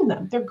I've seen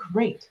them. They're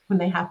great when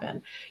they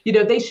happen.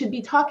 They should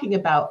be talking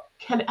about,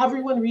 can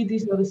everyone read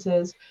these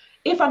notices?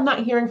 If I'm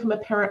not hearing from a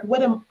parent,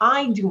 what am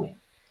I doing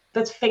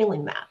that's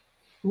failing that?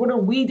 What are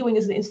we doing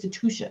as an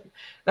institution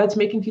that's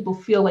making people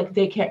feel like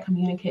they can't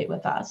communicate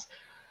with us?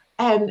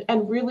 And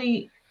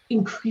really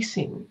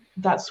increasing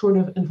that sort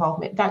of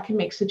involvement. That can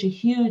make such a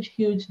huge,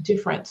 huge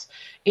difference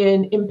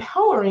in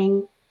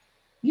empowering,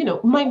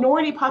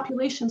 minority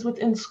populations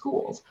within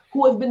schools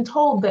who have been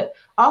told that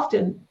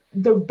often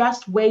the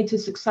best way to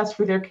success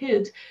for their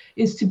kids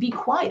is to be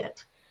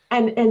quiet.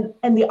 And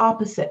the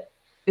opposite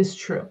is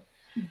true.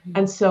 Mm-hmm.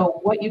 And so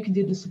what you can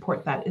do to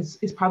support that is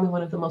probably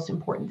one of the most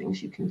important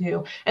things you can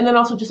do. And then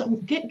also just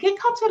get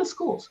cops out of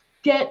schools.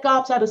 Get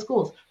cops out of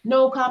schools.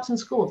 No cops in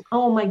schools.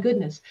 Oh my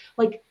goodness.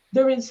 Like,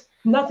 there is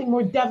nothing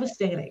more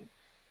devastating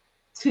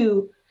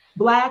to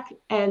Black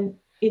and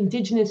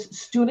Indigenous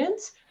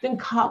students than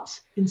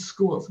cops in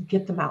schools.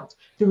 Get them out.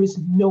 There is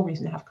no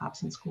reason to have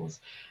cops in schools.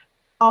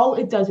 All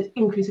it does is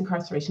increase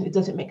incarceration. It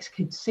doesn't make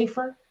kids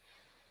safer.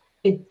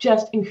 It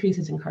just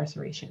increases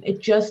incarceration.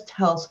 It just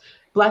tells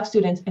Black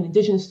students and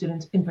Indigenous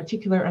students in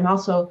particular, and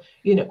also,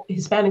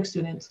 Hispanic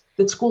students,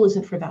 that school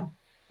isn't for them,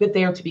 that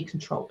they are to be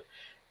controlled.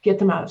 Get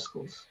them out of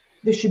schools.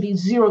 There should be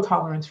zero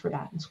tolerance for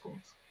that in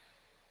schools.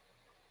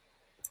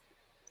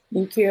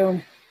 Thank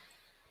you.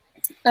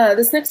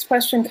 This next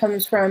question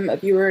comes from a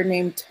viewer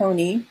named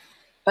Tony.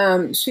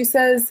 She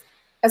says,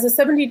 as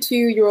a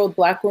 72-year-old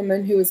Black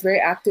woman who was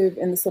very active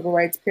in the civil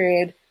rights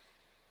period,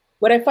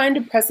 what I find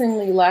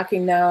depressingly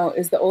lacking now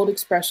is the old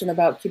expression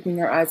about keeping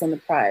your eyes on the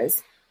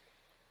prize.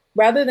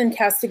 Rather than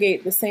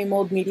castigate the same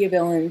old media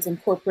villains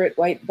and corporate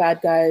white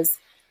bad guys,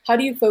 how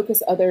do you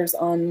focus others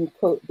on,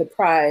 quote, the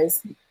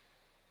prize,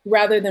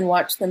 rather than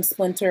watch them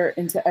splinter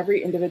into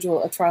every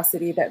individual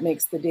atrocity that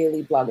makes the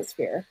daily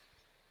blogosphere?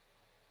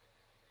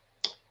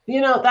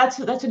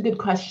 That's a good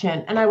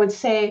question. And I would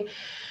say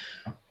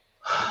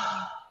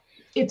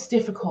it's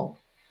difficult.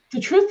 The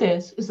truth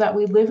is that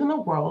we live in a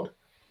world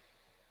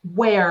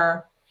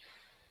where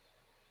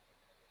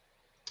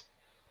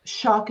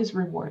shock is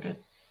rewarded,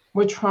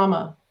 where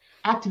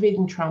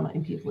activating trauma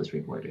in people is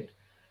rewarded,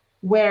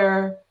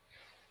 where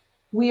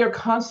we are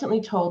constantly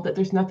told that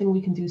there's nothing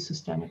we can do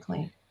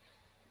systemically,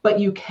 but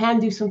you can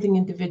do something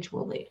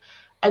individually.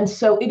 And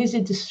so it is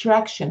a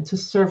distraction to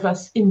serve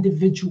us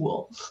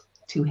individuals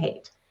to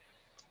hate,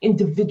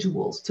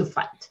 individuals to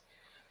fight.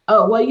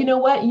 Oh, well, you know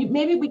what?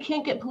 Maybe we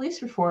can't get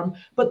police reform,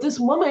 but this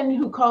woman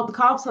who called the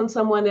cops on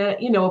someone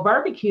at, a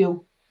barbecue,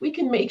 we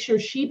can make sure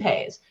she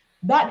pays.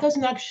 That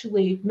doesn't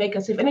actually make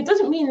us safe. And it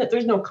doesn't mean that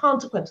there's no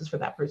consequences for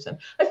that person.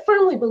 I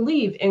firmly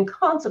believe in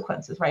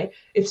consequences, right?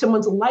 If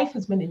someone's life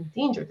has been in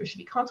danger, there should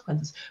be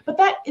consequences. But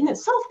that in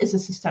itself is a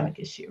systemic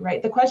issue,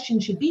 right? The question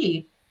should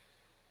be,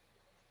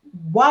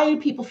 why do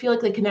people feel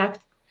like they can act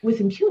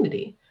with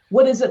impunity?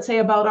 What does that say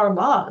about our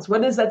laws?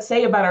 What does that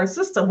say about our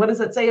system? What does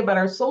that say about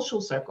our social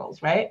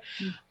circles, right?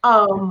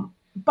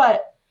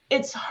 But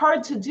it's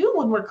hard to do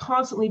when we're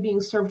constantly being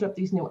served up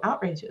these new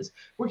outrages.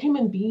 We're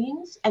human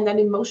beings, and that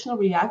emotional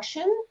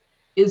reaction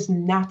is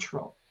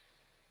natural.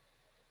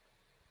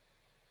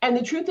 And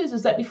the truth is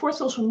that before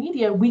social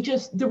media,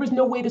 there was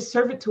no way to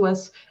serve it to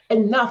us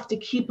enough to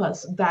keep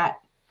us that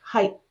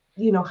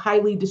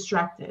highly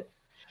distracted.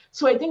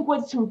 So I think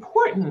what's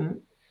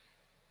important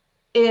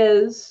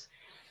is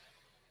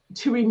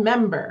to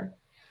remember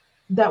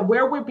that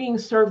where we're being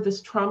served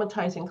this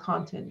traumatizing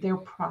content, they're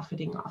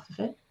profiting off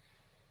of it.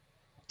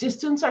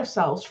 Distance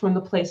ourselves from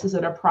the places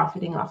that are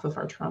profiting off of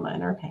our trauma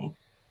and our pain,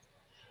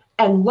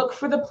 and look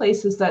for the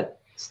places that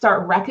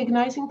start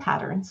recognizing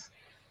patterns,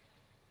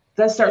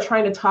 that start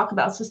trying to talk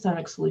about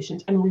systemic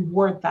solutions, and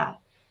reward that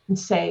and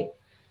say,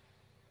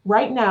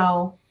 right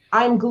now,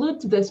 I'm glued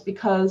to this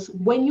because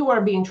when you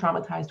are being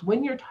traumatized,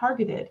 when you're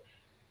targeted,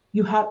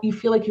 you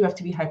feel like you have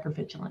to be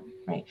hypervigilant,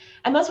 right?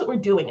 And that's what we're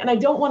doing. And I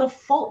don't want to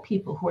fault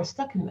people who are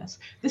stuck in this.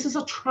 This is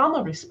a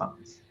trauma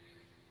response.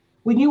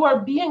 When you are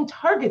being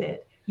targeted,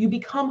 you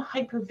become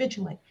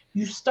hypervigilant.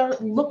 You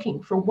start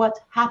looking for what's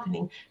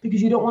happening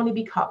because you don't want to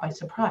be caught by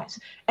surprise.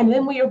 And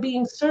then we are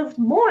being served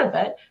more of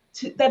it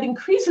that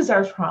increases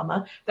our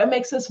trauma, that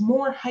makes us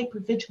more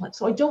hypervigilant.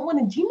 So I don't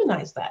want to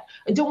demonize that.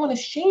 I don't want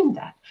to shame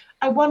that.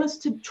 I want us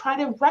to try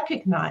to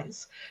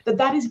recognize that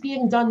that is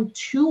being done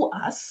to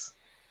us.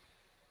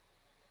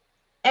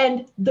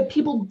 And the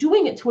people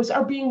doing it to us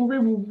are being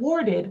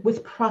rewarded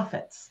with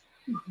profits.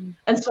 Mm-hmm.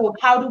 And so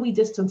how do we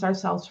distance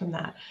ourselves from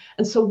that?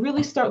 And so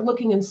really start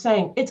looking and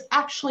saying, it's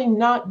actually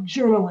not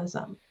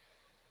journalism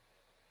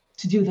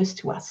to do this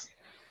to us.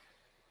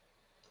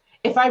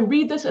 If I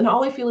read this and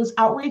all I feel is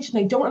outrage and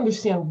I don't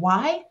understand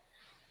why,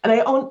 and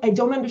I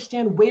don't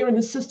understand where in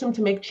the system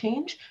to make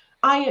change,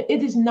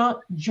 it is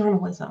not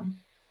journalism.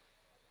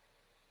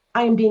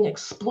 I am being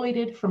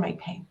exploited for my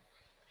pain.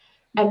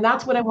 And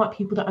that's what I want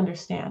people to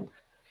understand.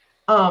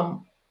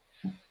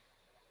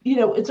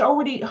 It's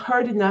already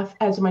hard enough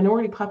as a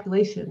minority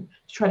population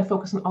to try to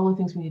focus on all the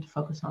things we need to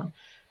focus on.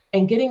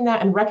 And getting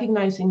that and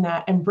recognizing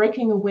that and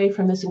breaking away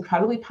from this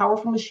incredibly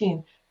powerful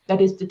machine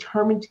that is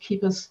determined to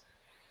keep us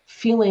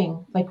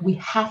feeling like we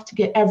have to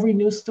get every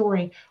news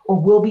story or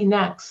will be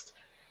next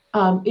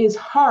is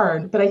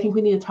hard, but I think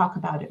we need to talk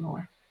about it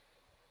more.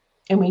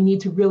 And we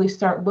need to really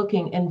start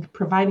looking and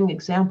providing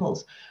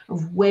examples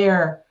of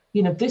where,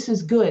 this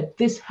is good,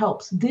 this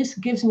helps, this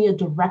gives me a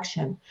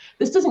direction.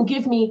 This doesn't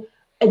give me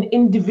an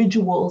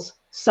individual's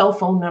cell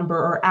phone number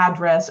or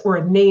address or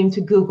a name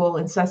to Google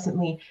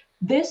incessantly.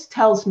 This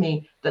tells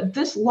me that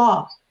this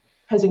law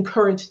has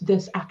encouraged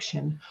this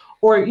action,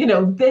 or,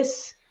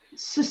 this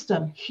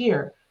system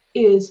here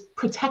is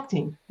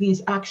protecting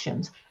these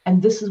actions.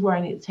 And this is where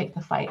I need to take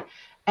the fight.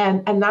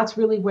 And that's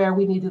really where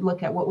we need to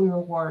look at what we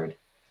reward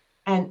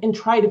and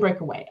try to break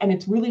away. And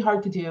it's really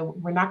hard to do.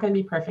 We're not going to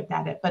be perfect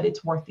at it, but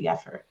it's worth the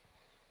effort.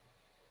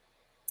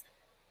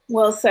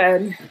 Well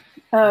said.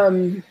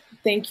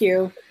 Thank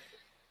you.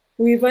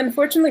 We've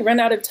unfortunately run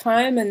out of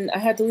time, and I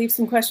had to leave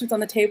some questions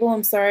on the table.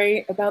 I'm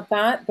sorry about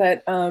that,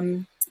 but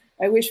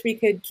I wish we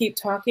could keep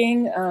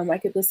talking. I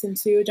could listen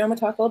to Ijoma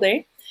talk all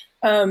day.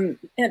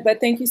 But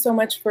thank you so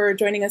much for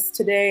joining us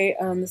today.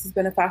 This has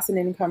been a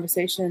fascinating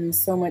conversation.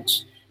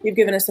 You've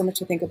given us so much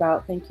to think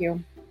about. Thank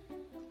you.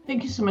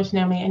 Thank you so much,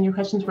 Naomi, and your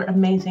questions were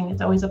amazing.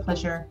 It's always a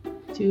pleasure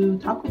to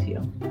talk with you.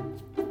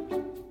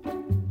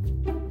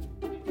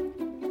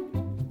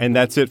 And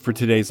that's it for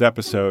today's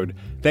episode.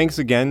 Thanks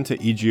again to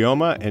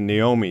Ijoma and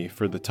Naomi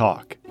for the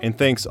talk, and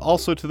thanks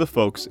also to the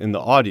folks in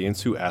the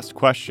audience who asked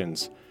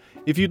questions.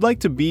 If you'd like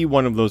to be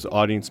one of those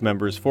audience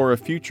members for a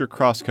future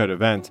Crosscut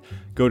event,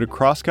 go to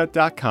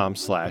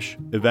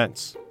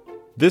crosscut.com/events.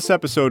 This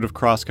episode of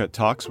Crosscut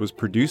Talks was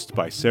produced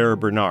by Sarah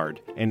Bernard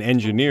and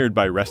engineered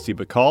by Rusty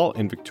Bacall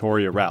and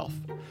Victoria Ralph.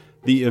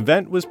 The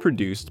event was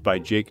produced by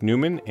Jake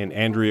Newman and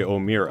Andrea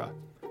O'Meara.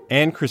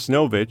 Ann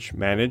Krisnovich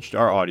managed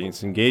our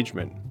audience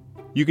engagement.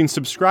 You can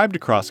subscribe to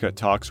Crosscut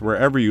Talks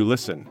wherever you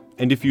listen,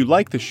 and if you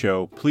like the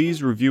show,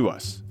 please review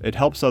us. It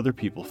helps other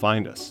people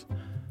find us.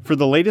 For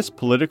the latest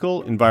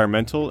political,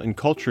 environmental, and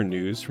culture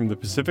news from the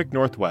Pacific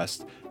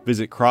Northwest,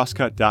 visit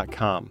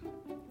crosscut.com.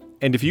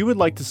 And if you would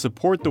like to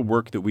support the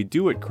work that we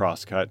do at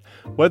Crosscut,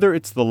 whether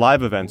it's the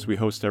live events we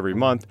host every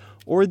month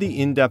or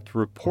the in-depth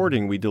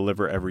reporting we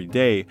deliver every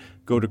day,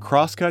 go to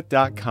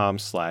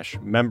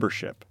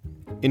crosscut.com/membership.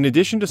 In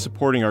addition to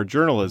supporting our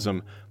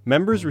journalism,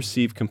 members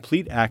receive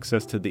complete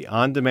access to the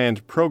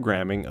on-demand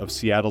programming of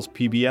Seattle's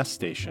PBS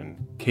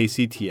station,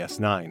 KCTS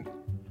 9.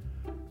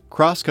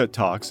 Crosscut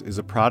Talks is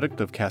a product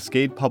of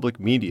Cascade Public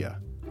Media.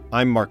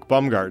 I'm Mark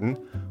Baumgarten.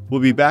 We'll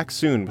be back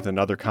soon with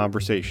another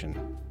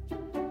conversation.